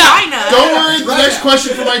looking it up. China. Don't worry, the next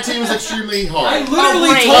question for my team is extremely I hard. literally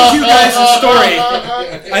great. told you guys a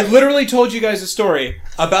story. I literally told you guys a story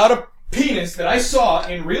about a penis that I saw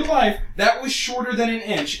in real life that was shorter than an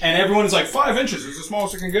inch, and everyone's like, 5 inches is the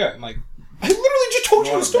smallest it can get. I'm like, I literally just told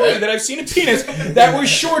you a story that I've seen a penis that was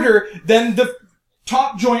shorter than the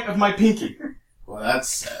top joint of my pinky. Well, that's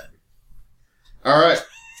sad. Alright.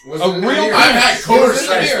 A real I've had quarter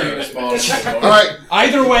size Here. penis balls. Alright.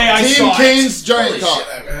 Either way, I Team saw it. Kane's Holy giant shit, cock.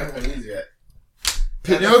 I haven't had these yet.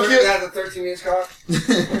 Pinocchio. Got the 13-inch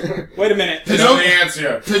cock? Wait a minute. There's no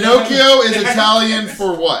answer. Pinocchio is Italian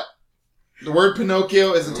for what? The word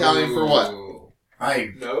Pinocchio is Italian for what? I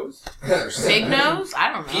Nose? Big nose?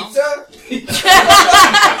 I don't know. Pizza?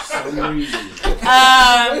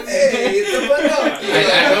 Hey, it's a Pinocchio.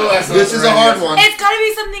 I know that's not This is a hard one. It's gotta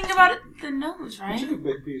be something about the nose, right?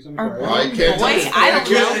 Big piece, I'm Or sorry. I can't tell boy? you. I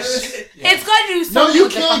don't know. It's gotta do No, something you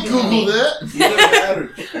with the can't fucking Google movie.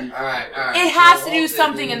 that. Alright. It has to do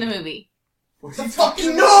something in the movie. The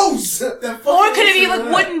fucking nose! Or could it be like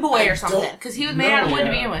Wooden Boy or something? Because he was made out of wood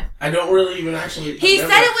to begin with. I don't really even actually. He I've said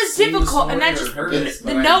never it was seen the difficult, and story that or just heard it,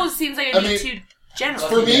 the but nose seems like it'd I be mean, too general.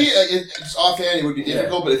 For me, just offhand, it would be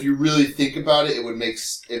difficult, but if you really think about it, it would make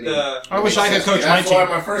it I wish I could coach my That's why team.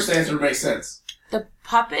 my first answer makes sense. The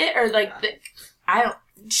puppet or like the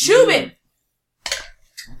Shubin.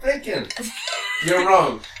 Thinking. You're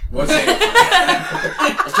wrong. What's it?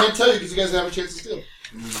 I can't tell you because you guys have a chance to steal.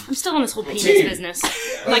 I'm still on this whole penis Team. business.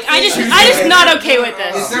 Like, I just not okay with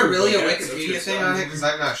Is this. there really a Wikipedia thing on it? Because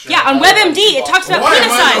I'm not sure. Yeah, on WebMD, it talks about Why am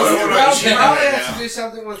penis I size. the one Probably check probably right has now? to do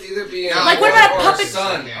something with either being Like, what about a or puppet-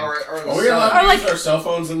 son or Are the we allowed son. to like- use our cell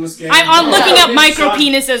phones in this game? I'm looking up Yeah. micro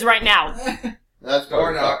penises right now. That's Door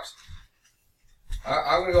part of knocks.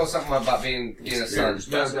 I'm gonna go with something about being a son.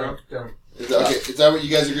 No, don't. it. Okay, is that what you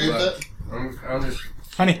guys agree with that? I'm just.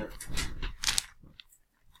 Honey.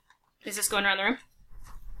 Is this going around the room?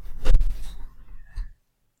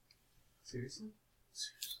 Seriously?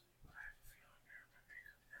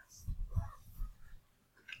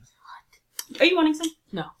 Are you wanting some?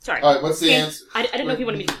 No. Sorry. Alright, what's the Okay. answer? I didn't know if you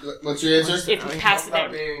wanted me to. What's your answer? If you pass it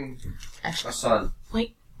About there. being a son.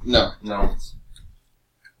 No. No.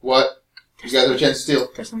 What? You guys have a chance to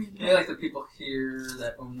steal. Yeah, like the people here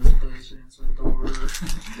that own the place should answer the door.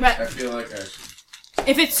 I feel like I should.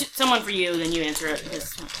 If it's someone for you, then you answer it.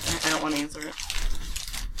 Because I don't want to answer it.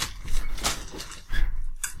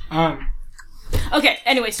 Okay,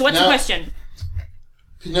 anyway, so what's the Now- question?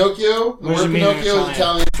 Pinocchio? The What does word it mean in Pinocchio is Italian?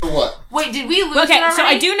 Italian for what? Wait, did we lose Okay, it so I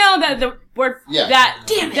already? do know that the word Yeah.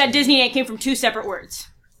 that Disney came from two separate words.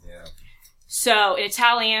 Yeah. So in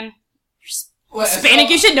Italian, What, Hispanic,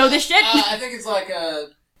 you should know this shit. I think it's like a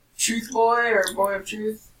Truth Boy or Boy of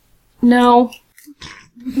Truth. No.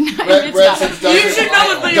 Red, It's Red, not. since You should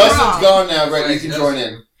know it, but you're Dustin's wrong. gone now, Red, you can join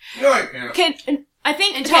in. No, I can't. I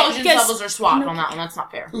think Intelligence because levels are swapped on that one. That's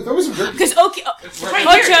not fair. Ooh, that was a good.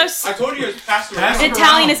 Ochos, I told you it's passed around.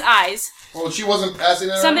 Italian is eyes. Well, she wasn't passing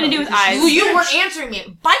it. Something to do with eyes. Well, you weren't answering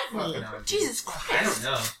me. Bite me. Jesus I Christ.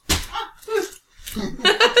 don't know.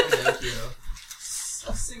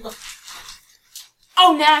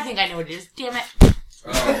 Oh, now I think I know what it is. Damn it.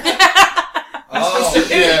 Oh,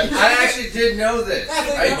 Yeah. I actually did know this.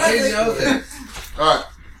 I did know this. Alright.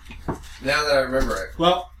 Now that I remember it.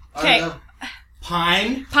 Well, Okay,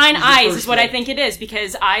 pine. pine is the eyes first is what I one. think it is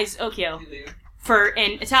because eyes occhio for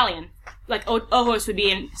in Italian. Like ojos would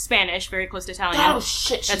be in Spanish, very close to Italian. Oh,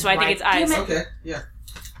 shit. That's she's why I think right. it's eyes. Damn it. Okay, yeah.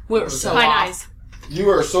 We were so Pine off. eyes. You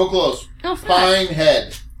are so close. Oh, fuck. Fine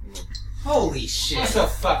head. Holy shit. That's so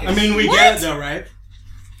fucking. I mean, we get it though, right?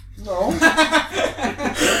 No.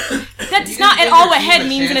 That's You not didn't at give all your what team head a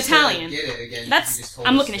means in chance to, like, Italian. get it again. You That's just told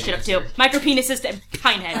I'm us looking this the shit up too. answer. Micro penises and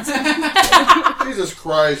pine heads. Jesus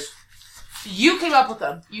Christ. You came up with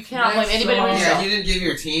them. You cannot blame anybody but Yeah, yourself. you didn't give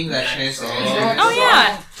your team that chance to answer. Oh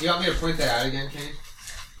yeah. You want me to point that out again, Kenny?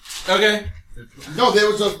 Okay. No,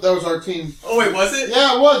 that was our team. Oh wait, was it?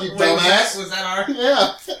 Yeah, it was, you Wait, dumbass. was that our?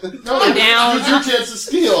 Yeah. No, Calm it down. was your chance to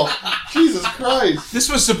steal. Jesus Christ.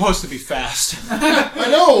 This was supposed to be fast. I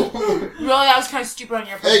know. Really, that was kind of stupid on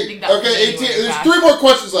your part. to Hey, think that was okay, anyway 18. There's fast. 3 more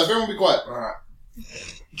questions left. Everyone be quiet. Alright.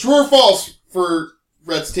 True or false for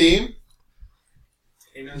Red's team?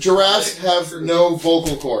 Giraffes have no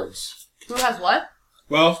vocal cords. Who has what?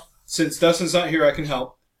 Well, since Dustin's not here, I can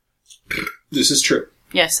help. This is true.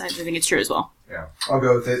 Yes, I think it's true as well. Yeah. I'll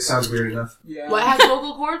go with it. Sounds weird enough. Yeah. What has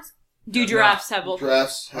vocal cords? Do giraffes have both?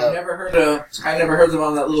 Giraffes I have. never heard them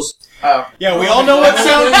on that little. Yeah, we all know what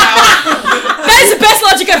sound. That is the best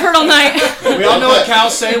logic I've heard all night. We all know what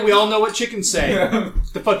cows say. We all know what chickens say.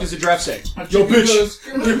 The fuck does a giraffe say? Yo, bitch!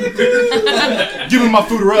 Give me my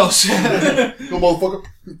food or else. Go, motherfucker.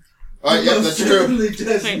 Alright, yeah, that's true.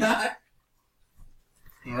 Does not.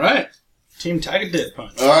 All right, Team Tiger Dip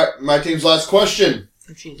Punch. Alright, my team's last question.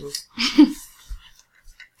 Jesus.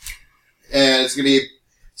 And it's gonna be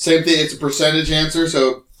same thing. It's a percentage answer,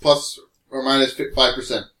 so plus or minus 5%.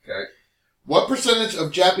 Okay. What percentage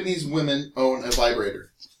of Japanese women own a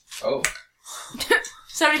vibrator? Oh.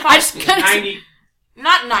 75. 90.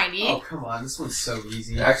 Not 90. Oh, come on. This one's so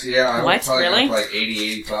easy. Actually, yeah, I would What? probably Really? go for like 80,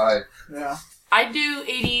 85. Yeah. I do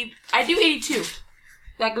 80. I do 82.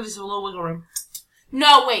 That gives us a little wiggle room.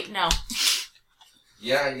 No, wait, no.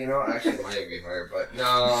 Yeah, actually it might be higher, but no.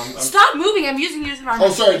 I'm Stop moving. I'm using you as an arm. Oh,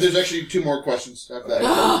 sorry. There's actually 2 more questions after that.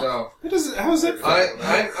 no. How is that?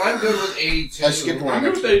 I'm good with 82. I skipped one. I'm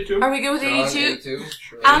good with 82. Are we good with John, 82?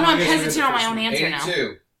 I don't know. I'm hesitant on my own answer now.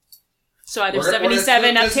 82. So either We're gonna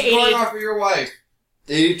 77 up this to is going 80. off of your wife.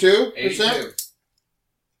 82%? 82.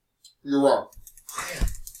 You're wrong.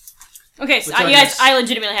 Okay, so What's our you guys, guess? I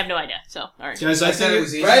legitimately have no idea. So, alright. Guys, I said it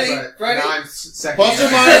was easy, Ready? but Ready? now I'm second. Plus or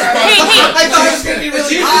guessing. minus 5%. Hey, I thought it was going to be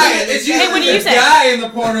really high. Hey, what do you say? Guy in the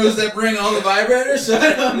pornos that bring all the vibrators. So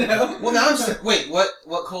I don't know. Well, now I'm wait.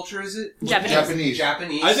 What culture is it? Japanese.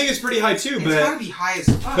 Japanese. I think it's pretty high too, it's gotta but be high as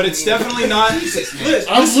fuck. but it's definitely not. Jesus, man.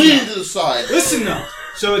 I'm Listen leaning though. to the side. Listen though.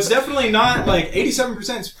 So it's definitely not like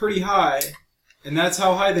 87% is pretty high, and that's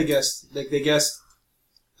how high they guessed. Like they guessed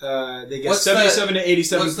What's 77 to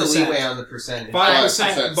 87%. What's the leeway on the percentage?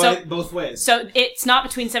 5%, 5%. but both ways. So it's not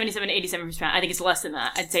between 77 to 87%. I think it's less than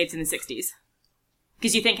that. I'd say it's in the 60s.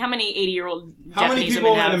 Because you think how many 80-year-old How many Japanese people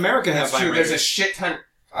women have? in America have That's true. There's a vibrators? shit ton.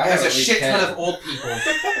 I have There's a at least shit 10. ton of old people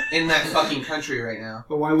in that fucking country right now.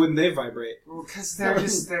 But why wouldn't they vibrate? Well, because they're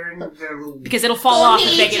just they're little. Because it'll fall off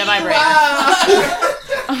if they get a vibrator.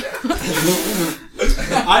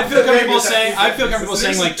 I feel comfortable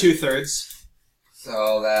saying like 2/3.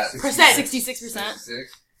 So that's Percent. 66%.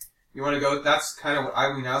 6. You want to go? That's kind of what I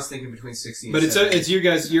was thinking between 60 and But it's 70. it's you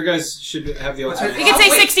guys. You guys should have the What's ultimate. We could say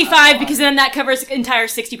Wait. 65 because then that covers the entire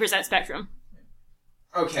 60% spectrum.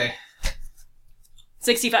 Okay.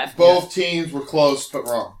 65. Both teams were close, but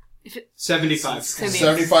wrong. 75.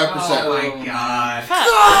 75%. Oh my god.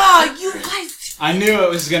 Oh, you guys. I knew it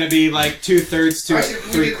was going to be like 2/3 to Actually,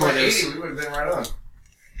 if we did like 3/4. 80, we would have been right on.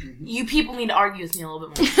 You people need to argue with me a little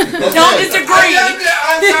bit more. Okay. Don't disagree. I'm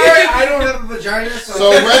sorry, I don't have a vagina, so...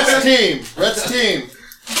 So Red's team.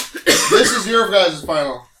 This is your guys'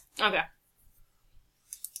 final. Okay.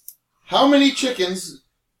 How many chickens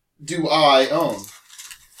do I own?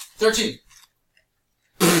 13.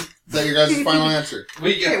 Is that your guys' final answer?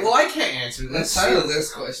 We Okay, get... well I can't answer Let's this. settle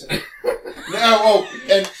this question.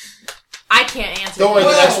 And I can't answer. don't worry, the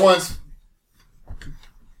Whoa. next one's...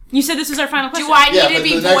 You said this was our final question. Do I need Yeah, to but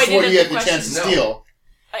be the next voided one of you the get the question? chance to No. steal.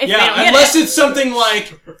 If they don't Yeah, get unless it. it's something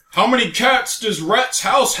like, how many cats does Rhett's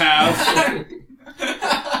house have?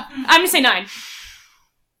 I'm going to say 9.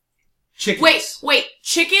 Chickens. Wait.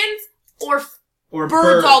 Chickens or Or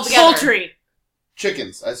birds altogether? Poultry.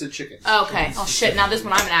 Chickens. I said chickens. Okay. Oh shit. Now this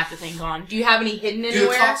one I'm gonna have to think on. Do you have any hidden Do the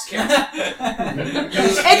anywhere? cocks count?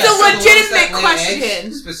 It's a legitimate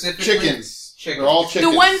question. Specifically, Chickens. Chickens. They're all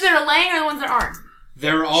chickens. The ones that are laying or the ones that aren't?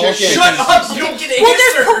 They're all Chickens. chickens. Shut up! You don't get an Well,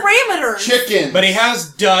 answer. there's parameters. Chickens. But he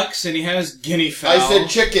has ducks and he has guinea fowl. I said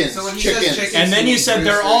chickens. So when he says chickens. chickens, And then he you means said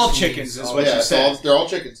they're roosters, all he chickens, means is all- what Yeah, you it's said. they're all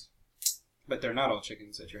chickens. But they're not all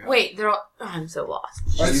chickens at your house. Wait, they're all. Oh, I'm so lost.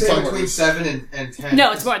 I'd You say talking between about- 7 and 10.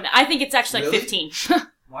 No, it's more than that. I think it's actually like Really? 15.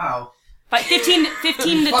 Wow. But 15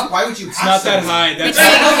 to... Fuck, why would you It's not that high. That's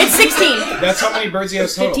It's 16. that's how many birds he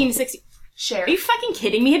has total. 15 to 16. Share. Are you fucking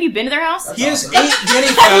kidding me? Have you been to their house? He has 8 guinea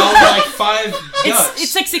fowl and like 5 ducks.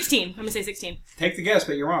 It's like 16. I'm gonna say 16. Take the guess,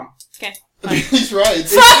 but you're wrong. Okay. He's right.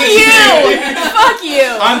 It's Fuck you! Fuck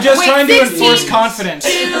you! I'm just Wait, trying to 16. enforce confidence. 2,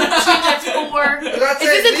 that's 4. Is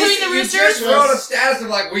this including the You roosters? just wrote a status of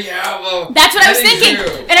like, we have a... That's what I was thinking.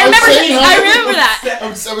 do. And I remember that.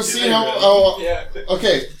 I was seeing how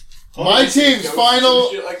okay. My team's final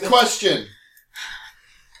question.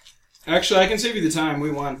 Actually, I can save you the time. We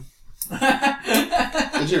won.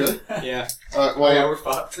 Did you really? Yeah. Well, we're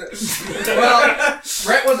fucked. Well,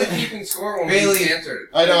 Brett wasn't keeping score when Bailey we answered.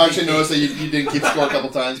 I know. I actually noticed that you didn't keep score a couple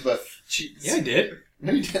times, but Yeah, I did.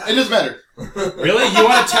 no, you didn't. It doesn't matter. Really? You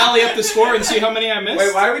want to tally up the score and see how many I missed?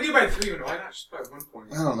 Wait, why do we do by 3? Why not just by 1 point?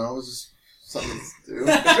 I don't know. It was just something to do.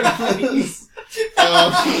 Yeah,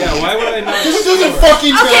 why would I not? This doesn't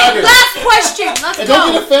fucking matter. Okay, last question. Let's And go.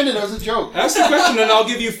 don't get offended. That was a joke. Ask the question, and I'll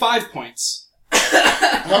give you 5 points.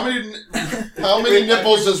 How many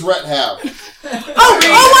nipples does Rhett have? Oh,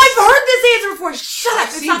 I've heard this answer before. Shut up.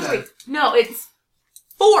 It's not 3. No, it's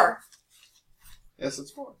 4. Yes,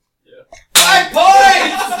 it's 4. 5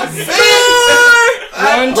 points!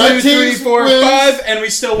 1, 2, 3, 4, 5, and we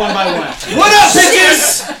still won by 1. What up,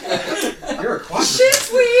 bitches? You're a quadruped. Shit's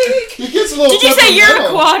weak. He gets a little. Did you say you're a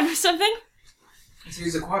quad or something?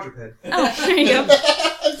 He's a quadruped. Oh, there you go.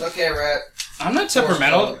 It's okay, Rat. I'm not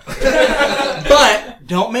temperamental. But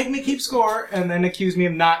don't make me keep score and then accuse me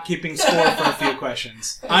of not keeping score for a few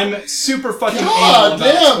questions. I'm super fucking God anal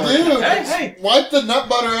about damn, scoring. dude! Hey. Wipe the nut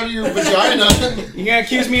butter out of your vagina. You gonna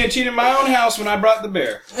accuse me of cheating in my own house when I brought the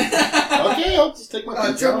beer? Okay, I'll just take my pizza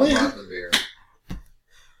and John leave. brought the beer.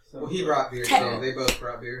 Well, he brought beer, so they both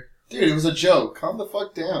brought beer. Dude, it was a joke. Calm the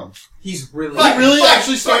fuck down. He's really... He really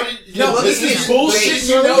actually started. No, look at this his is bullshit.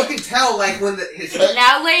 bullshit. You can tell, like, when his...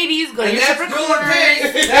 Now, ladies, go to And your that's separate Bill and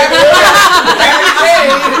corners.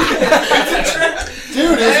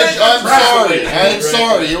 Dude, I'm sorry. I'm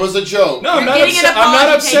sorry. It was a joke. No, I'm not, getting an I'm not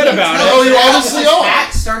apology upset taken. about it. Oh, you obviously are.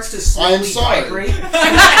 Back starts to slowly I'm sorry. vibrate.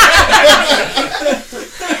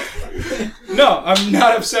 No, I'm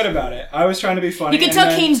not upset about it. I was trying to be funny. You can and tell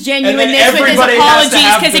then- Kane's and genuine then with his everybody has to apologies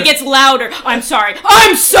have because the- it gets louder. I'm sorry.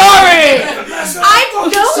 I'm sorry! I've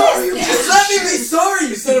noticed Just let me be sorry,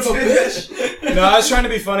 you son of a bitch. No, I was trying to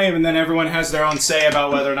be funny, and then everyone has their own say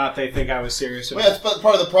about whether or not they think I was serious. Well, that's part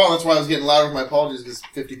of the problem. That's why I was getting louder with my apologies, because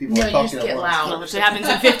 50 people No, are you talking just at get once. loud. Well, if it happens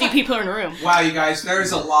when 50 people are in a room. Wow, you guys,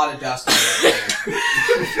 there's a lot of dust on that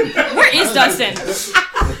fan. Where is Dustin?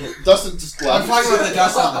 Dustin just I'm left. talking about the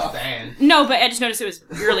dust on the fan. No, but I just noticed it was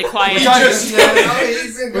really quiet.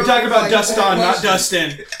 We're talking about dust on, not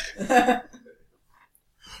Dustin.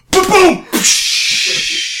 Boom!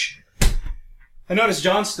 I noticed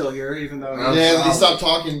John's still here, even though... Yeah, he stopped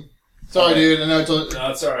talking. Sorry, dude. I know I told you.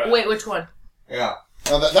 No, it's alright. Wait, which one? Yeah.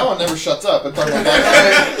 No, that one never shuts up. I'm talking about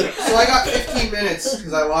that. So I got 15 minutes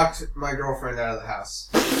because I locked my girlfriend out of the house.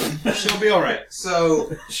 She'll be alright.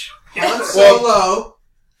 So, Han Solo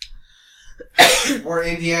or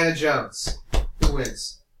Indiana Jones? Who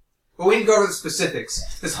wins? But we can go to the specifics.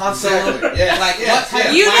 Because Han Solo, Yeah. like, what type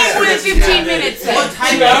of You blaster think does he 15 have? minutes then? What type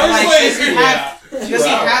 2 of, hours like, later? does he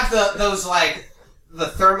have those, like, the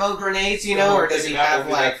thermo grenades, you know, or does he have,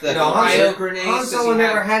 like, the cryo grenades? Han Does Solo he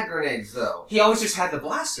never have... had grenades, though. He always just had the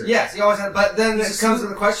blaster. Yes, he always had, but then it comes to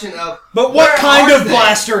the question of... But what Where kind are of they?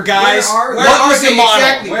 blaster, guys? Where Where What are was they the model?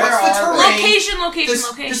 exactly? Where What's the are terrain? Location.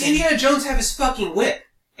 Does Indiana Jones have his fucking whip?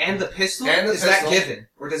 And the pistol? And the Is pistol. that given?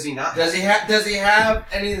 Or does he not? Does he have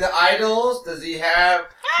any of the idols? Does he have,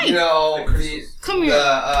 you know, Come here.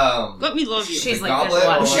 Let me love you. She's the like, goblet there's a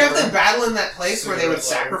lot. Would or you have whatever? them battle in that place where they would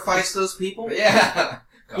sacrifice those people? Yeah.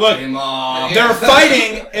 Look, they're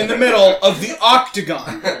fighting in the middle of the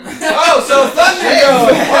octagon. Oh, so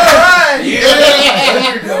Thunderdome! Alright!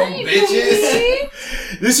 Yeah! Thunderdome,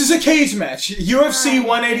 bitches! This is a cage match. UFC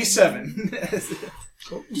 187.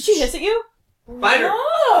 Did she hiss at you? Fighter! Man, she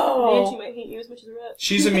Oh. might hate you as much as Red.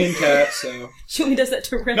 She's a mean cat, so... She only does that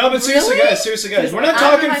to Red. No, but seriously, Really? guys, we're not I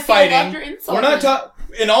talking might feel fighting. after insult. We're not talking...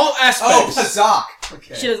 In all Oh, aspects. Pazak!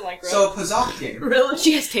 Okay. She doesn't like Red. So, Pazak game. Really?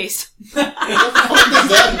 She has taste. What the fuck does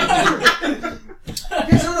that mean? You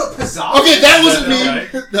guys don't know Pazak? Okay, that wasn't me.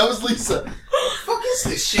 Right. That was Lisa. What the fuck is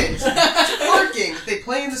this shit? It's a card game that they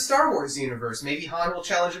play in the Star Wars universe. Maybe Han will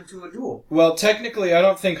challenge him to a duel. Well, technically, I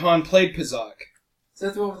don't think Han played Pazak. Is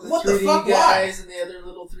that the one with the What the 3D fuck, guys and the other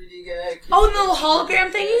little 3D guy? Oh, the little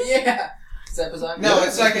hologram thingy? Yeah. Is that Pazak? No, Yeah,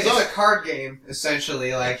 it's like it's it's Pazak. a card game,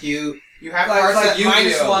 essentially. Like, you have Like- cards like that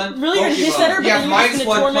minus Yu-Gi-Oh. 1. Really, you're gonna hiss at her, but You have then you're just minus gonna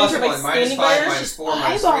 1, torment plus her by 1, minus standing 5, by her? minus She's 4,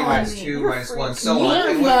 minus 3, eyeballing minus me. 2, You're a minus 1, freak. so on. And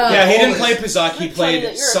Weirdo. what- Yeah, he the didn't goal play is- Pazak, he I'm telling played you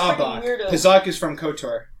that you're a Sabak. fucking weirdo. Pazak is from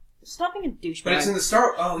KOTOR. Stop being a douchebag. But it's in the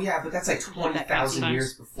Star... Oh, yeah, but that's like that 20,000 sometimes.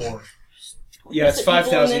 years before. Yeah, it's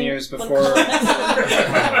 5,000 years before... So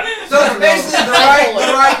it's basically the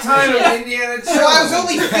right time of Indiana Jones. So I was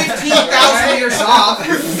only 15,000 years off.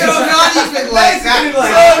 So not even like that. So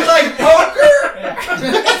it's like poker?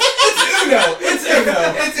 It's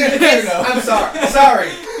Uno. I'm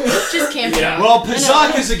sorry. Just camping. Yeah. Well,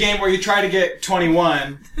 Pazak is a game where you try to get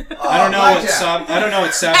 21. I don't know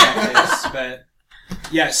what Sabak is, but...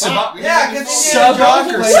 Yeah, Sabak... Yeah,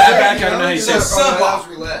 Sabak or Sabak, I don't know how you say it. Sabak.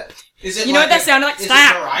 roulette. Is it You know like what that sounded like? is it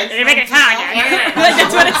Stop! derived They make it from sound. Pazak?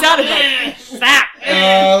 That's what it sounded like. Stop!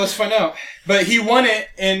 Let's find out. But he won it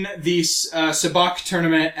in the Sabacc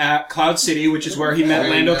tournament at Cloud City, which is where he met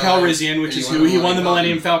Lando Calrissian, which is who he won the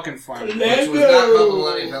Millennium Falcon from. Which was not called the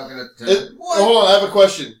Millennium Falcon at the time. Hold on, I have a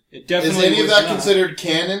question. It definitely is any of that was not. considered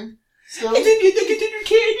canon? Still? I didn't get considered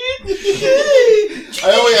canon. I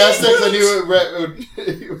only asked that because I knew it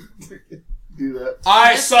would do that.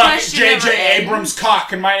 I This suck question never J.J. ends. Abrams'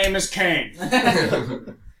 cock, and my name is Kane.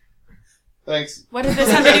 Thanks. What does this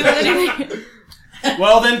have to do with anything?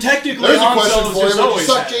 Well, then technically There's a Han question Solo's for you. just Would you always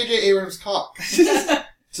suck had. J.J. Abrams' cock to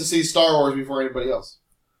see Star Wars before anybody else?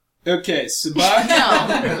 Okay, Sabacc.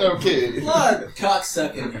 No. Okay. Blood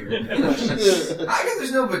cocksucking here. I guess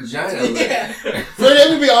there's no vagina. Yeah. Freddy, I'm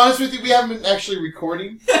gonna be honest with you. We haven't been actually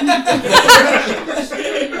recording.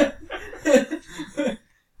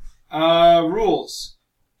 Rules.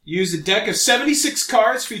 Use a deck of 76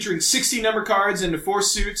 cards featuring 60 number cards into 4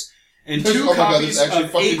 suits and 2 Oh my God, copies this is actually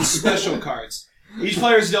of fucking 8 special cards. Each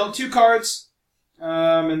player is dealt 2 cards,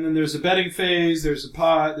 and then there's a betting phase, there's a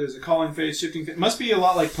pot, there's a calling phase, shifting phase. It must be a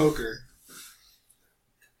lot like poker.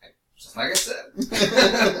 Just like I said.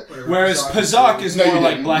 Whereas Pazak is No, you more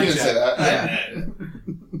like didn't. You didn't say blackjack.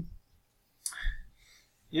 that.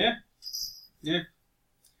 Yeah. Yeah.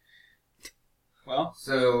 Well.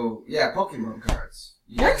 So, yeah, Pokemon cards.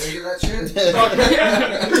 You guys into that shit?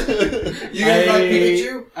 You I, guys like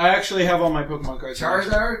Pikachu? I actually have all my Pokemon cards.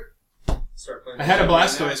 Charizard? I had a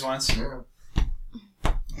Blastoise once. Yeah.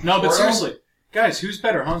 No, but Squirtle? seriously. Guys, who's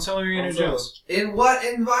better, Han Solo or Indiana Han Solo. Jones? In what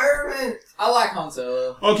environment? I like Han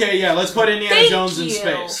Solo. Okay, yeah, let's put Indiana Thank Jones in you.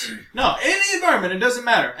 space. No, in the environment, it doesn't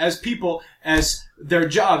matter. As people, as their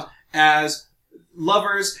jobs, as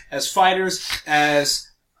lovers, as fighters, as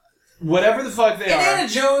whatever the fuck they Indiana are.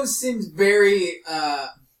 Jones seems very,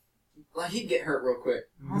 like he'd get hurt real quick.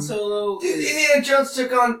 Han Solo Dude, is... Indiana Jones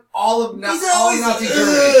took on all of He's all always Nazi Germany.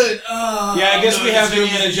 good. Yeah, I guess we have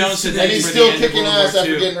Indiana Jones to And thank he's for still the end of kicking World War ass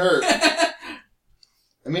after II. getting hurt.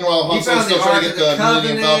 And meanwhile, Han He Solo's found still the trying Ark to of get the the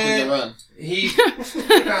Millennium Falcon to Covenant. run. He found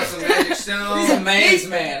some magic stone. He's a man's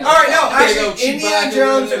man. Alright, no, Big old actually, Indiana Chewbacca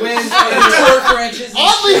Jones with wins. torque wrenches and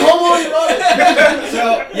Oddly shit. homoerotic. So,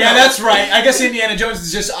 Yeah, that's right. I guess Indiana Jones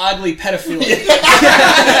is just oddly pedophilic.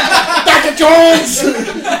 Dr. Jones!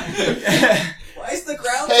 Why is the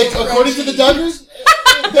ground Hey, so according to the crunchy? Duggars,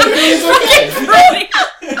 pedophilia is okay.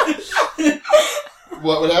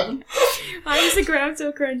 What would happen? Why is the ground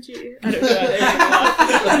so crunchy? I don't know.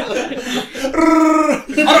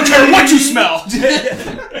 I don't care what you smell!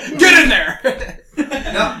 Get in there!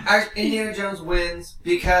 no, Indiana Jones wins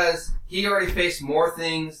because he already faced more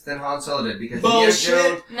things than Han Solo did. Because Bullshit.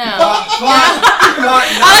 Indiana Jones No. I like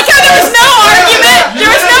how there was no argument!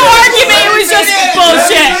 There was no argument, it was just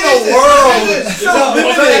bullshit! the world. So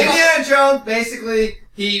Indiana Jones basically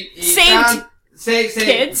he Saved saved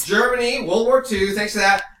kids. Germany, World War II. Thanks to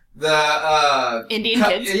that, the Indian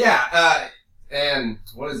kids. Yeah, and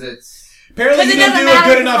what is it? Apparently you Because it didn't doesn't do a matter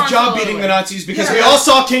good if enough it's job Han beating Solo. the Nazis because we Yeah. all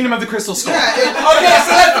saw Kingdom of the Crystal Skull. Yeah, okay,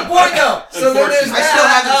 so that's the point though. So then there's I still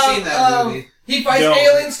haven't seen that movie. He fights No.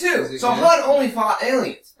 aliens too. So Han only fought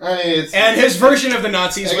aliens. I mean, it's, And his version of the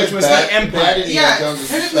Nazis, I which guess was bad, the Empire. Bad Indiana Yeah, Jones is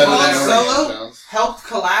technically better than Han Indiana Solo Jones. helped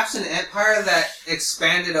collapse an empire that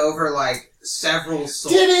expanded over like several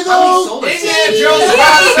souls. Did he, How though? many solar Indiana systems? Jones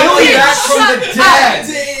brought someone back from the dead.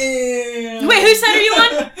 Damn. Wait, whose side are you on?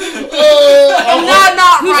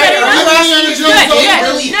 Not Who right. said it? Indiana Jones Good, don't- good.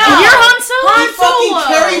 really No. You're Han Solo? He fucking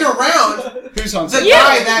carried around Who's on the Solo?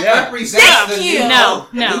 guy that Yeah. represents Thank the you. new No,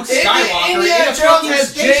 no. Luke Skywalker in Indiana a Jones fucking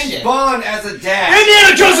has James spaceship. Bond as a dad.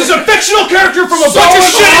 Indiana Jones is a fictional character from a bunch of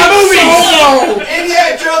shitty movies!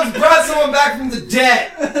 Indiana Jones brought someone back from the dead.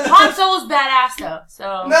 Han Solo's badass though,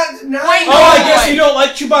 so. No, Wait, Oh, I guess you don't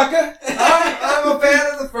like Chewbacca? I'm a fan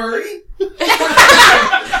of the furry.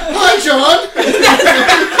 Hi, John!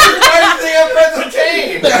 Why do you think I'm friends with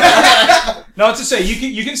Kane? No, it's to say,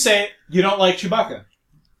 you can say you don't like Chewbacca.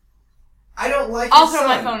 I don't like I'll his throw son.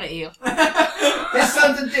 my phone at you. His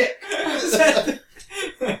son's a dick.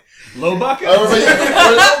 Lowbucka? What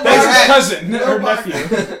That's his Alright. cousin, or nephew.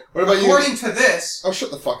 about you? According to this, Oh,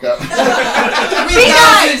 shut the fuck up.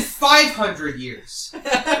 3,500 years.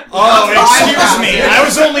 Oh, excuse me, I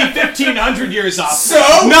was only 1,500 years off. So?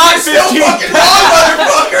 Not You're still 15. fucking wrong,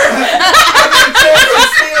 motherfucker! I didn't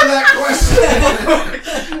steal that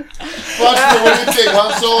question. Foster, what do you think?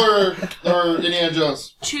 Han Solo or Indiana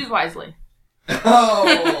Jones? Choose wisely.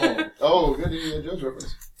 Oh. Oh, good Indiana Jones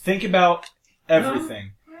reference. Think about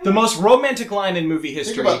everything. The most romantic line in movie Think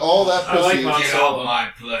history. about all that I like pussy. Han Solo. my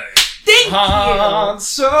play. Thank Han But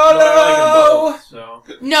Solo! I like them both, so.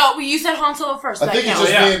 you. No, you said Han Solo first. I That think it's counts.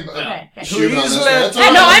 just yeah. me and Okay. shooting on this Please one. let- That's Yeah,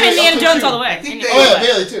 all no, right. I'm I'll Indiana take Jones two. all the way. I think Indiana Oh yeah, Jones.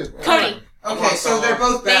 Bailey too. Cody. Okay, so they're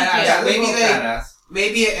both Thank badass. you. Yeah, maybe both they. badass.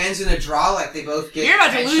 Maybe it ends in a draw, like they both get. You're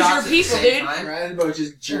about to lose your headshots at the people, same dude. time. Right, both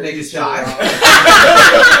just jerk They just each other die. off.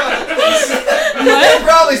 They're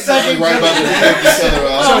probably sucking Right about to take each other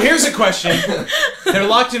off. So here's a question. They're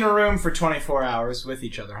locked in a room for 24 hours with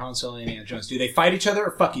each other, Han Solo and Indiana Jones. Do they fight each other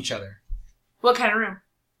or fuck each other? What kind of room?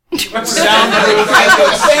 Soundproof.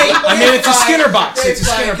 I mean, it's a Skinner box. It's a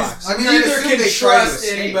Skinner box. I mean, Neither I assume can they try to trust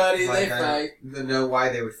escape. anybody, Like, they I fight. don't know why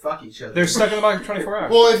they would fuck each other. They're stuck in the box for 24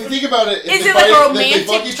 hours. Well, if you think about it, if Is they it like a fight, if they romantic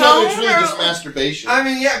fuck each other, it's really tone, just or- masturbation. I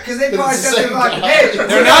mean, yeah, because they It's probably the said same they're like, guy. hey,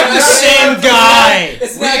 They're not the same guy.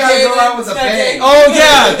 It's We not gotta gay, go out man. with It's a not bang. gay. Oh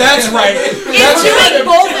yeah, that's right. Is That's doing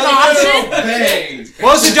both an option? Bang.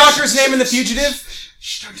 What was the doctor's name in The Fugitive?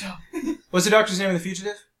 What's the doctor's name in The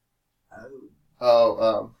Fugitive?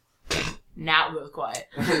 Oh, Now go quiet.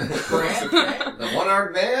 The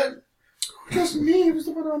one-armed man? because me, it was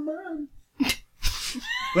the one on mine.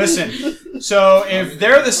 Listen, so if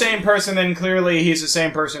they're the same person, then clearly he's the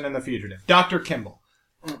same person in The Fugitive. Dr. Kimball.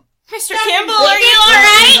 Mr. Kimball, are you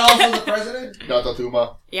alright? He's also the president? Dr.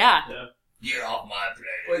 Tuma. Yeah. Get off my plane.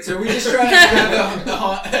 Wait, so are we just trying to have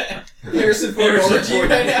the Harrison Ford orgy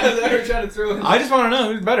right now? Is that what we're trying to throw in? I just want to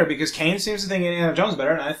know who's better because Kane seems to think Indiana Jones is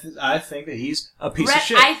better, and I think that he's a piece of Rhett,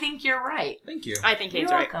 shit. I think you're right. Thank you. I think You're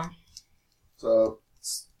Kane's right. welcome. So,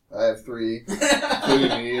 I have 3,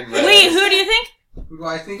 including me and Red. Wait, who do you think? Who do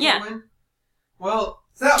I think Yeah. will win? Well,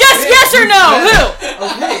 Just yes or no? Who?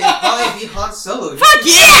 okay, it'd probably be Han Solo. Fuck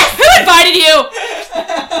yes! Who invited you?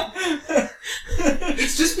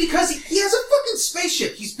 It's just because he has a fucking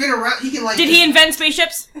spaceship. He's been around. He can like. Did he invent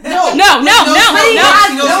spaceships? No. No, no, no,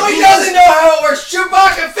 No, he doesn't know how it works.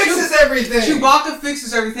 Chewbacca fixes everything. Chewbacca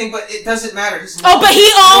fixes everything, but it doesn't matter. Just Oh, but he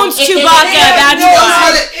owns Chewbacca, that's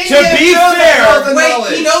why. To be fair,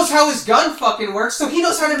 Wait, he knows how his gun fucking works, so he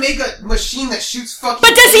knows how to make a machine that shoots fucking.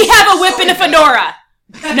 But does he have a whip and a fedora?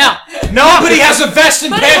 No. No, but he has a vest and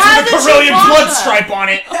But pants how with a does Carillion Chewbacca? blood stripe on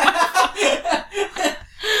it.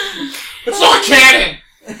 It's not canon.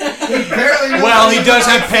 Well, he does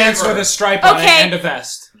have pants with a stripe on it Okay. and a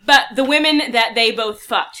vest. But the women that they both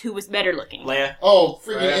fucked, who was better looking? Leia. Oh,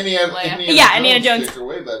 freaking Right. Indiana, Leia. Indiana Yeah, Jones Indiana Jones. chicks are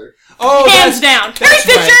way better. Oh, Hands down. Carrie that's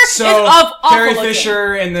Fisher right. So, is awful Carrie looking.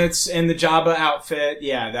 Fisher in the Jabba outfit,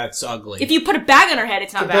 yeah, that's ugly. If you put a bag on her head,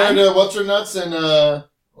 it's not Compared bad. to what's her nuts in Well,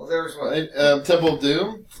 there was what? Temple of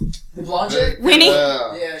Doom. The blonde chick? Winnie?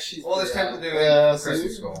 Yeah, she's. Well, there's Temple Doom Yeah, and Crystal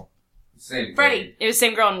see? Skull. Same. Freddie. It was the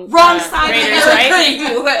same girl in Wrong side Raiders, of the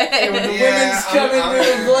right? When the women's coming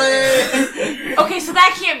through and play. Okay, so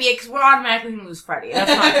that can't be it because we're automatically going to lose Freddie.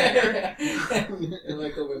 That's not fair. I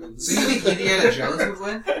like the women's. So you think Indiana Jones would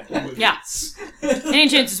win? Yeah. Indiana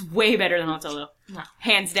Jones is way better than Han Solo. No.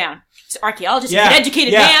 Hands down. He's an archaeologist. yeah, He's an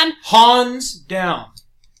educated yeah. man. Hands down.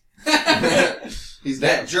 He's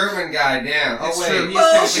That dead. German guy down. It's Oh, true. wait. He's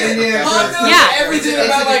Bullshit! technically- Yeah, Han knows Yeah. everything It's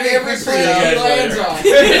about a like big every difference. planet See you he guys lands later.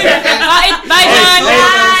 on. Bye, John.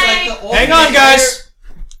 It's like the old Hang on, man. guys.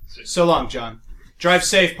 So long, John. Drive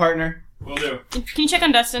safe, partner. Will do. Can you check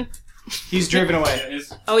on Dustin? He's driven away.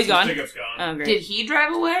 His, Oh, he's gone? Pickup's gone. Oh, great. Did he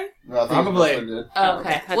drive away? No, I think Probably. his girlfriend did. Oh, okay.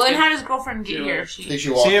 that's Well, then good. how does his girlfriend get Yeah. here? I think She... she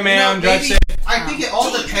walked. See you, man. No, Drive maybe- safe. I think it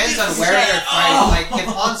all depends on where they're fighting. Like, if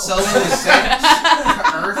Han Solo was sent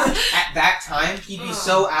to Earth at that time, he'd be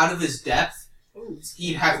so out of his depth,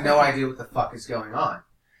 he'd have no idea what the fuck is going on.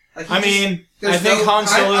 Like, he I just- mean, there's I think Han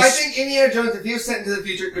Solo's... I think Indiana Jones, if he was sent into the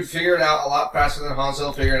future, could figure it out a lot faster than Han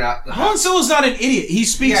Solo figured out. Han Solo's not an idiot. He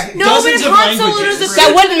speaks Yeah. No, dozens but of if Han Solo languages. does the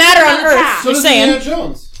That wouldn't matter on Earth. So Just does saying. Indiana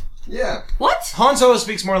Jones. Yeah. What? Han Solo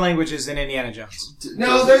speaks more languages than Indiana Jones.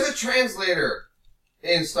 No, there's a translator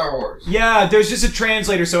in Star Wars. Yeah, there's just a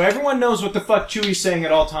translator, so everyone knows what the fuck Chewie's saying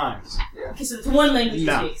at all times. Okay, so it's one language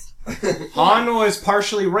No. he speaks. Han was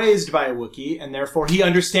partially raised by a Wookiee, and therefore he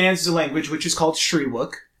understands the language, which is called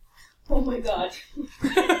Shriwook. Oh my god.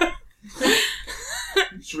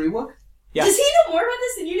 Shriwook? Yeah. Does he know more about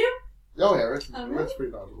this than you do? Oh, yeah, that's, Oh, really? that's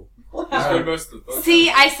pretty knowledgeable. That's what most of the books See,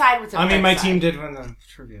 I side with the I mean, my French team side. did win the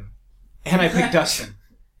trivia. And I picked Dustin.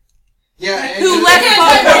 Yeah, and Who your- left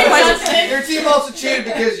Yeah, questions? Your team also cheated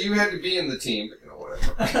because you had to be in the team. You know,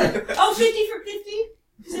 whatever. Oh, 50 for 50?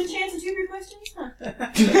 Is there a chance of 2 of your questions? Huh.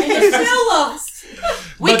 And you still lost.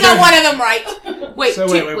 We But got then- one of them right. Wait, So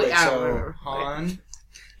two, wait. I don't So remember. Han,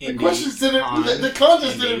 The Indy, questions didn't. Han, The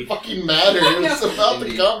contest Indy. didn't fucking matter. It was about the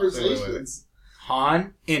Indy. conversations.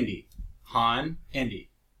 Han, Indy. Han, Indy.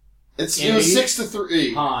 It was Indy.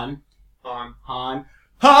 6-3. Han, on. Han,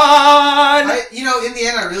 Han! In the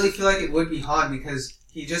end, I really feel like it would be Han because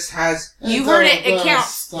He just has. You heard it. It counts.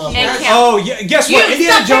 Stop. It counts. Oh, yeah. Guess what? You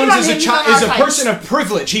Indiana stop Jones is picking on him, is he's a on our side. person of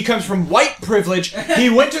privilege. He comes from white privilege. He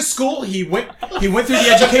went to school. He went through the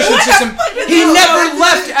education system. He never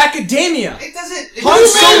left academia. It doesn't. Han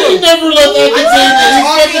Solo. He never left academia. He's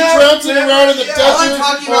talking fucking trouncing around in the all I'm desert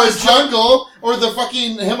talking or about a is jungle or the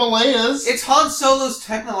fucking Himalayas. It's Han Solo's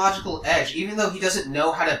technological edge, even though he doesn't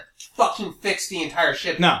know how to fucking fix the entire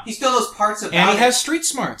ship. No. He still knows parts about And he it. has street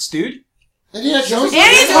smarts, dude. And he had Jones. And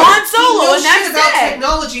he's He Han Solo, knows and that's shit about it.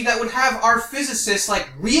 technology that would have our physicists, like,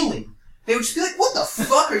 reeling. They would just be like, what the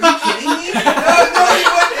fuck, are you kidding me? No, he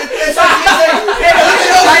wouldn't. It's like he's like,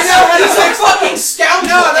 I know how to fix fucking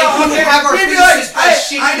scoundrel. and he would have our He'd be physicists like, by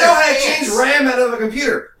shitting I know how to their change pants. RAM out of a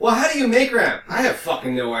computer. Well, how do you make RAM? I have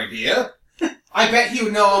fucking no idea. I bet he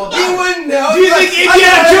would know all about He it. wouldn't know. Do you think Like,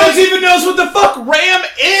 Indiana I know Jones even knows what the fuck RAM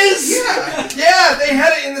is? Yeah, they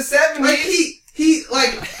had it in the 70s. Like,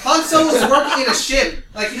 like, Han Solo's working in a ship.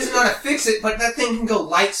 Like, he doesn't know how to fix it, but that thing can go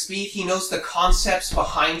light speed. He knows the concepts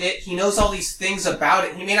behind it. He knows all these things about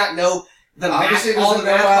it. He may not know the Obviously, math, all the doesn't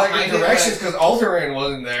know math how to behind get it. directions because Altaran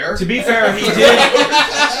wasn't there. To be fair, he did.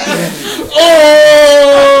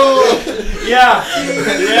 Oh! Yeah.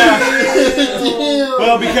 Yeah. Damn.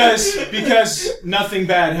 Well, because nothing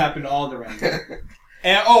bad happened to Alderaan.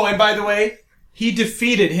 And by the way, he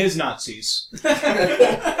defeated his Nazis.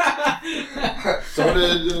 So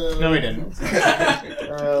did. No, he didn't.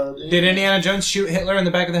 Did Indiana Jones shoot Hitler in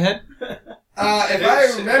the back of the head? If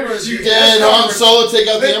I remember, Did Han Solo take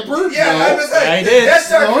out the Emperor? Yeah, No. I was like, Yeah, he did. Death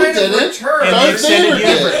Star No, he kind of didn't. returned. In the Darth extended Vader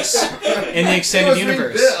did. universe. In the extended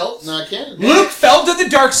universe. Not canon. Luke fell to the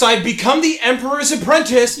dark side, become the Emperor's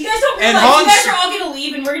apprentice. You guys don't And realize you guys Hans- are all gonna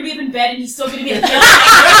leave and we're gonna be up in bed and he's still gonna be in the jail.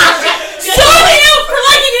 So are you for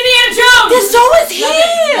liking Indiana Jones! So is he! Oh,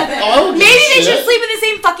 I don't give Maybe a they shit. should sleep in the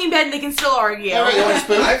same fucking bed and they can still argue. Alright, you want a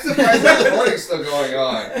spoon? I'm surprised the recording's still going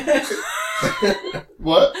on.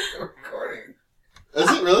 What? The recording. Is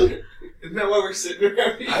it really? Isn't that why we're sitting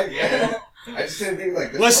around here? I guess. I just didn't think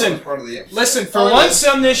like this Listen. was part of the episode. Listen, for Oh, once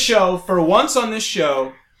on this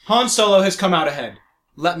show, Han Solo has come out ahead.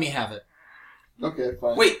 Let me have it. Okay,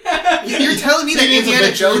 fine. Wait, you're telling me that He needs a Indiana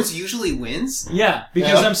victory. Jones usually wins? Yeah,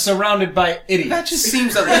 because Yeah. I'm surrounded by idiots. That just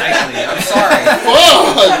seems unlikely. I'm sorry.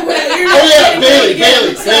 Fuck! Oh yeah, Bailey.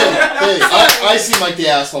 I seem like the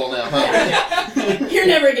asshole now, huh? You're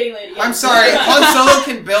never getting laid again. I'm sorry. Han Solo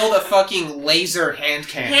can build a fucking laser hand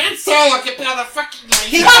cannon. Han Solo can build a fucking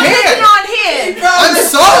He Stop picking can! on him! I'm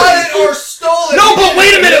sorry! Or stole it. No, but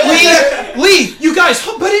wait a minute, Lee! You guys,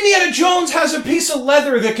 but Indiana Jones has a piece of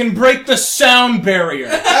leather that can break the sound barrier.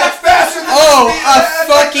 That's faster than Oh, the speed a of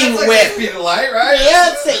light. fucking That's like whip. the speed of light, right?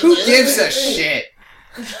 Yeah, it's Who gives a shit?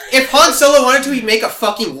 If Han Solo wanted to, he'd make a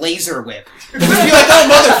fucking laser whip. Just be like, oh,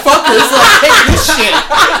 motherfuckers, like, take this shit.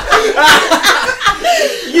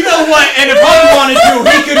 You know what? And if I wanted to,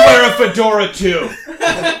 he could wear a fedora too.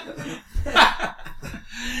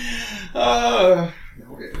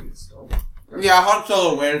 Yeah, Han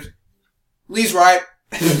Solo wins. Lee's right.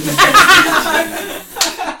 Don't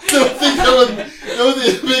think that would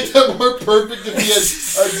make that more perfect if he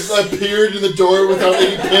had appeared in the door without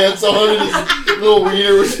any pants on and his little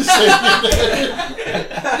wiener was just hanging there.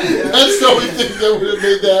 That's the only thing that would have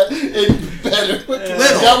made that any better.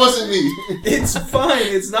 That wasn't me. It's fine.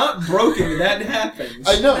 It's not broken. That happens.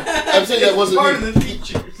 I know. I'm saying that wasn't Part me. of the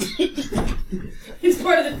features. It's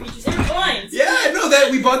part of the features. It's lines. Yeah, I know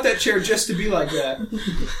that. We bought that chair just to be like that.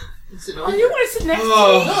 Oh, you want to sit next to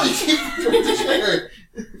Oh, No, you keep going to chair.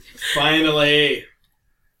 finally.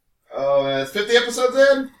 Oh man, it's 50 episodes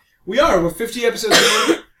in? We are. We're 50 episodes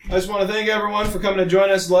in. I just want to thank everyone for coming to join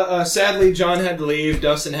us. Sadly, John had to leave.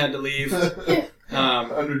 Dustin had to leave.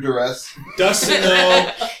 Under duress. Dustin,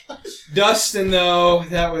 though,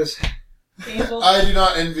 that was... Painful. I do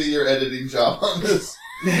not envy your editing job on this.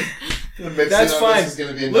 That's fine. Is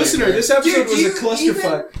gonna be a Listener, nightmare. this episode Dude, was do a you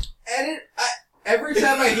clusterfuck. Edit. Every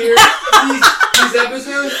time I hear these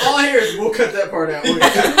episodes, all I hear is we'll cut that part out. Nothing to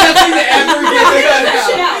ever get cut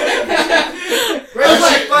out. Right,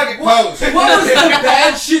 like fucking post. What was the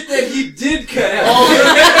bad shit that he did cut out? Oh,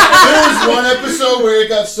 there was one episode where it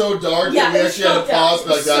got so dark Yeah, that we it was actually had to fucked up. pause. But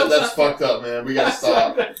like, So that's fucked fucked up, man. We gotta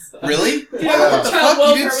stop. Really? Yeah. What the fuck?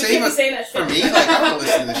 You didn't We save can't be us saying that shit. for me? Like, I don't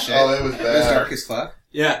listen to this shit. Oh, it was It was bad. dark as fuck.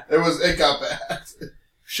 Yeah. It got bad.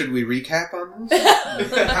 Should we recap on this?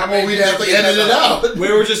 How Well, we'd have to edit it out.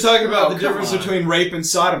 We were just talking about Oh, the difference come on. between rape and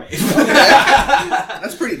sodomy.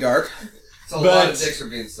 That's pretty dark. It's a lot But- of dicks are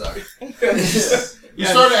being sucked. You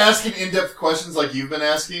started asking in-depth questions like you've been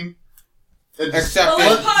asking. Except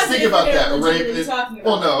let's think about that. Rape.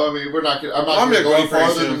 Well, no, I mean, we're not. I'm not going to go any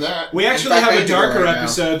farther than that. We actually have a darker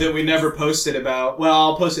episode that we never posted about. Well,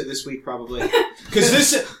 I'll post it this week probably, because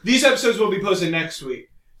these episodes will be posted next week.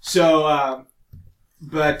 So,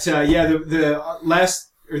 last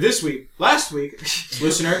week,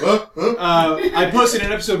 listener, I posted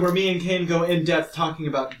an episode where me and Kane go in depth talking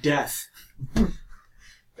about death.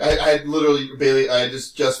 I literally, Bailey, I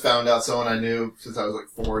just found out someone I knew since I was like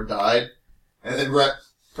 4 died. And then we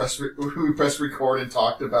pressed record and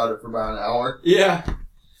talked about it for about an hour. Yeah.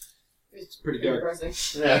 It's pretty dark.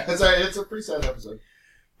 Yeah, it's a pretty sad episode.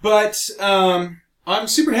 But, I'm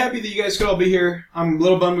super happy that you guys could all be here. I'm a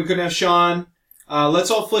little bummed we couldn't have Sean.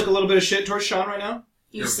 Let's all flick a little bit of shit towards Sean right now.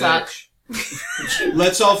 You suck.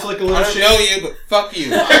 Let's all flick a little shit. I don't know you, but fuck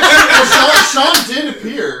you. Sean did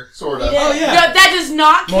appear, sort of. Oh, yeah. No, that does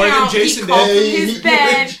not count. More than Jason he called did. from his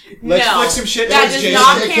bed. Let's flick some shit that towards does Jason.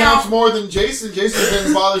 not It count. counts more than Jason. Jason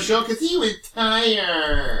didn't bother the show because he was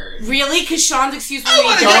tired. Really? Because Sean's excuse me.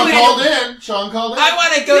 Sean called in. I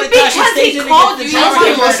want to go to because Tasha he Station called and you. get the Sean's Tasha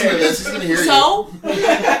going to listen to murder. this. He's going to hear you. So?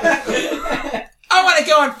 I want to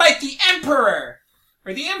go and fight the Emperor.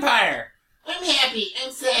 Or the Empire. I'm happy.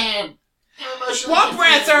 I'm sad. Swamp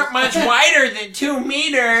rats aren't much wider than 2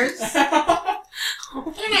 meters. They're not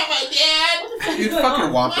my dad. Dude,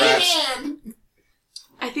 fucking womp rats.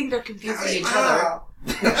 I think they're confusing each other.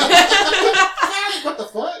 What the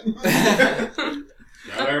fuck?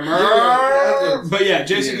 But yeah,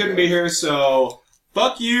 Jason couldn't be here, so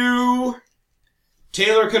fuck you.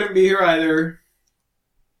 Taylor couldn't be here either.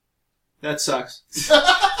 That sucks.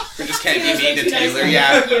 We just can't be mean to Taylor,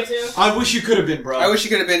 yeah. I wish you could have been, bro. I wish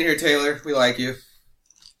you could have been here, Taylor. We like you.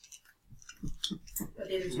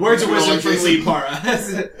 Words of wisdom from Lee Para.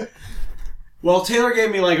 Well, Taylor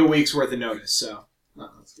gave me like a week's worth of notice, so. No,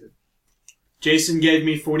 that's good. Jason gave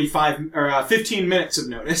me 15 minutes of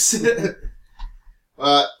notice. What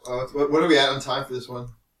are we at on time for this one?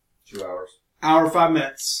 2 hours. Hour, 5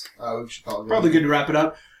 minutes. We should probably good to wrap it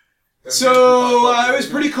up. So, it was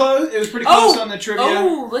pretty close. It was pretty close on the trivia.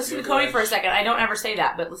 Oh, listen to Cody for a second. I don't ever say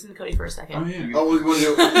that, but listen to Cody for a second. Oh, yeah. Oh, we want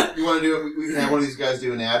to do it? We can have one of these guys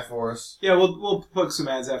do an ad for us. Yeah, we'll put some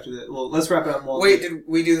ads after that. Well, let's wrap it up. Wait, did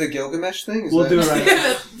we do the Gilgamesh thing? We'll do it right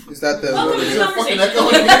now. Is that the... Is there a fucking echo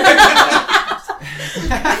in here?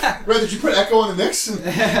 Red, did you put echo in the mix?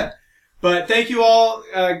 But thank you all,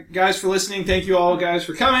 guys, for listening. Thank you all, guys,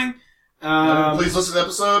 for coming. Please listen to the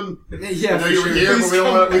episode. Yeah, I know you were here,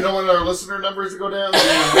 but we don't want our listener numbers to go down.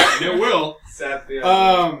 It will.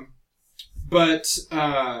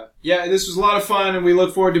 Yeah, this was a lot of fun, and we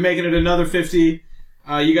look forward to making it another 50.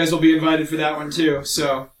 You guys will be invited for that one too.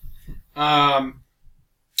 So,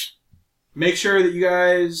 make sure that you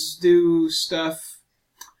guys do stuff.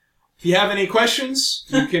 If you have any questions,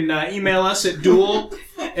 you can email us at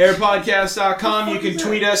duelairpodcast.com. You can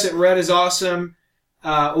tweet us at redisawesome.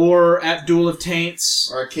 Or at Duel of Taints.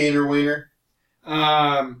 Or at Caner Wiener.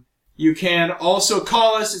 You can also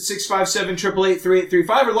call us at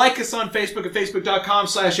 657-888-3835 or like us on Facebook at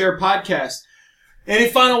facebook.com/airpodcast. Any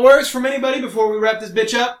final words from anybody before we wrap this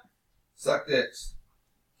bitch up? Suck dicks.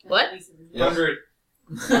 What? 100.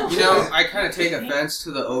 You know, I kind of take offense to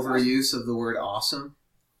the overuse of the word awesome.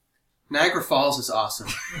 Niagara Falls is awesome.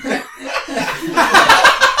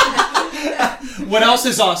 What else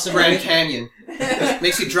is awesome, Grand right? Canyon.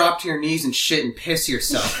 Makes you drop to your knees and shit and piss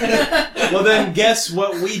yourself. Well, then guess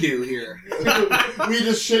what we do here? We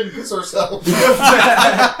just shit and piss ourselves. You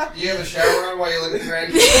have a shower on while you look at the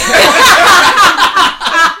Grand Canyon?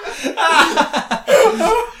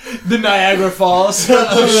 The Niagara Falls.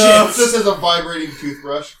 This is a vibrating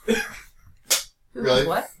toothbrush. Really?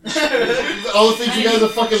 What? All the things you guys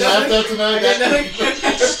have fucking laughed at tonight.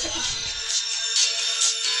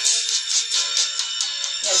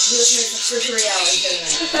 We listen for 3 hours.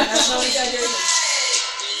 That's how we got here.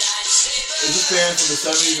 Is this band from the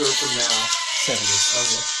 70s or from now? 70s.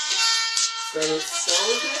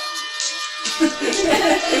 Okay.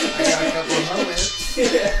 I got a couple of moments.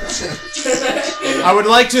 I would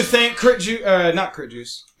like to thank not Crit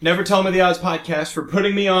Juice, Never Tell Me the Odds podcast for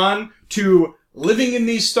putting me on to Living in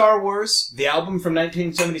These Star Wars, the album from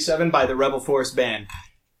 1977 by the Rebel Force Band.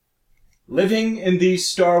 Living in These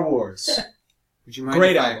Star Wars. Would you mind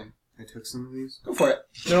Great if album. I took some of these? Go for it.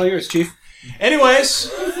 They're all yours, Chief. Anyways,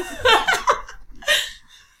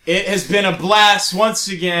 it has been a blast once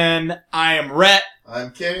again. I am Rhett. I'm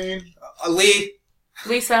Kane. Lee.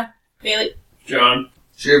 Lisa. Bailey. John.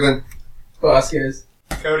 Shubin. Vasquez.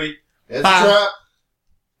 Cody. It's a trap.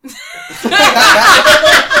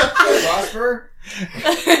 Prosper.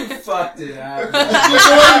 Fucked it out.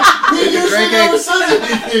 He usually never says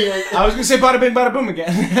anything. I was gonna say bada bing, bada boom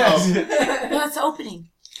again. No, it's the opening.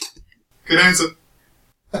 Good answer.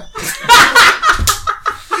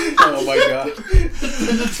 Oh my god.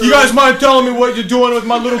 You guys mind telling me what you're doing with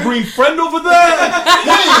my little green friend over there?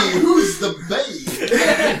 Hey, who's the babe?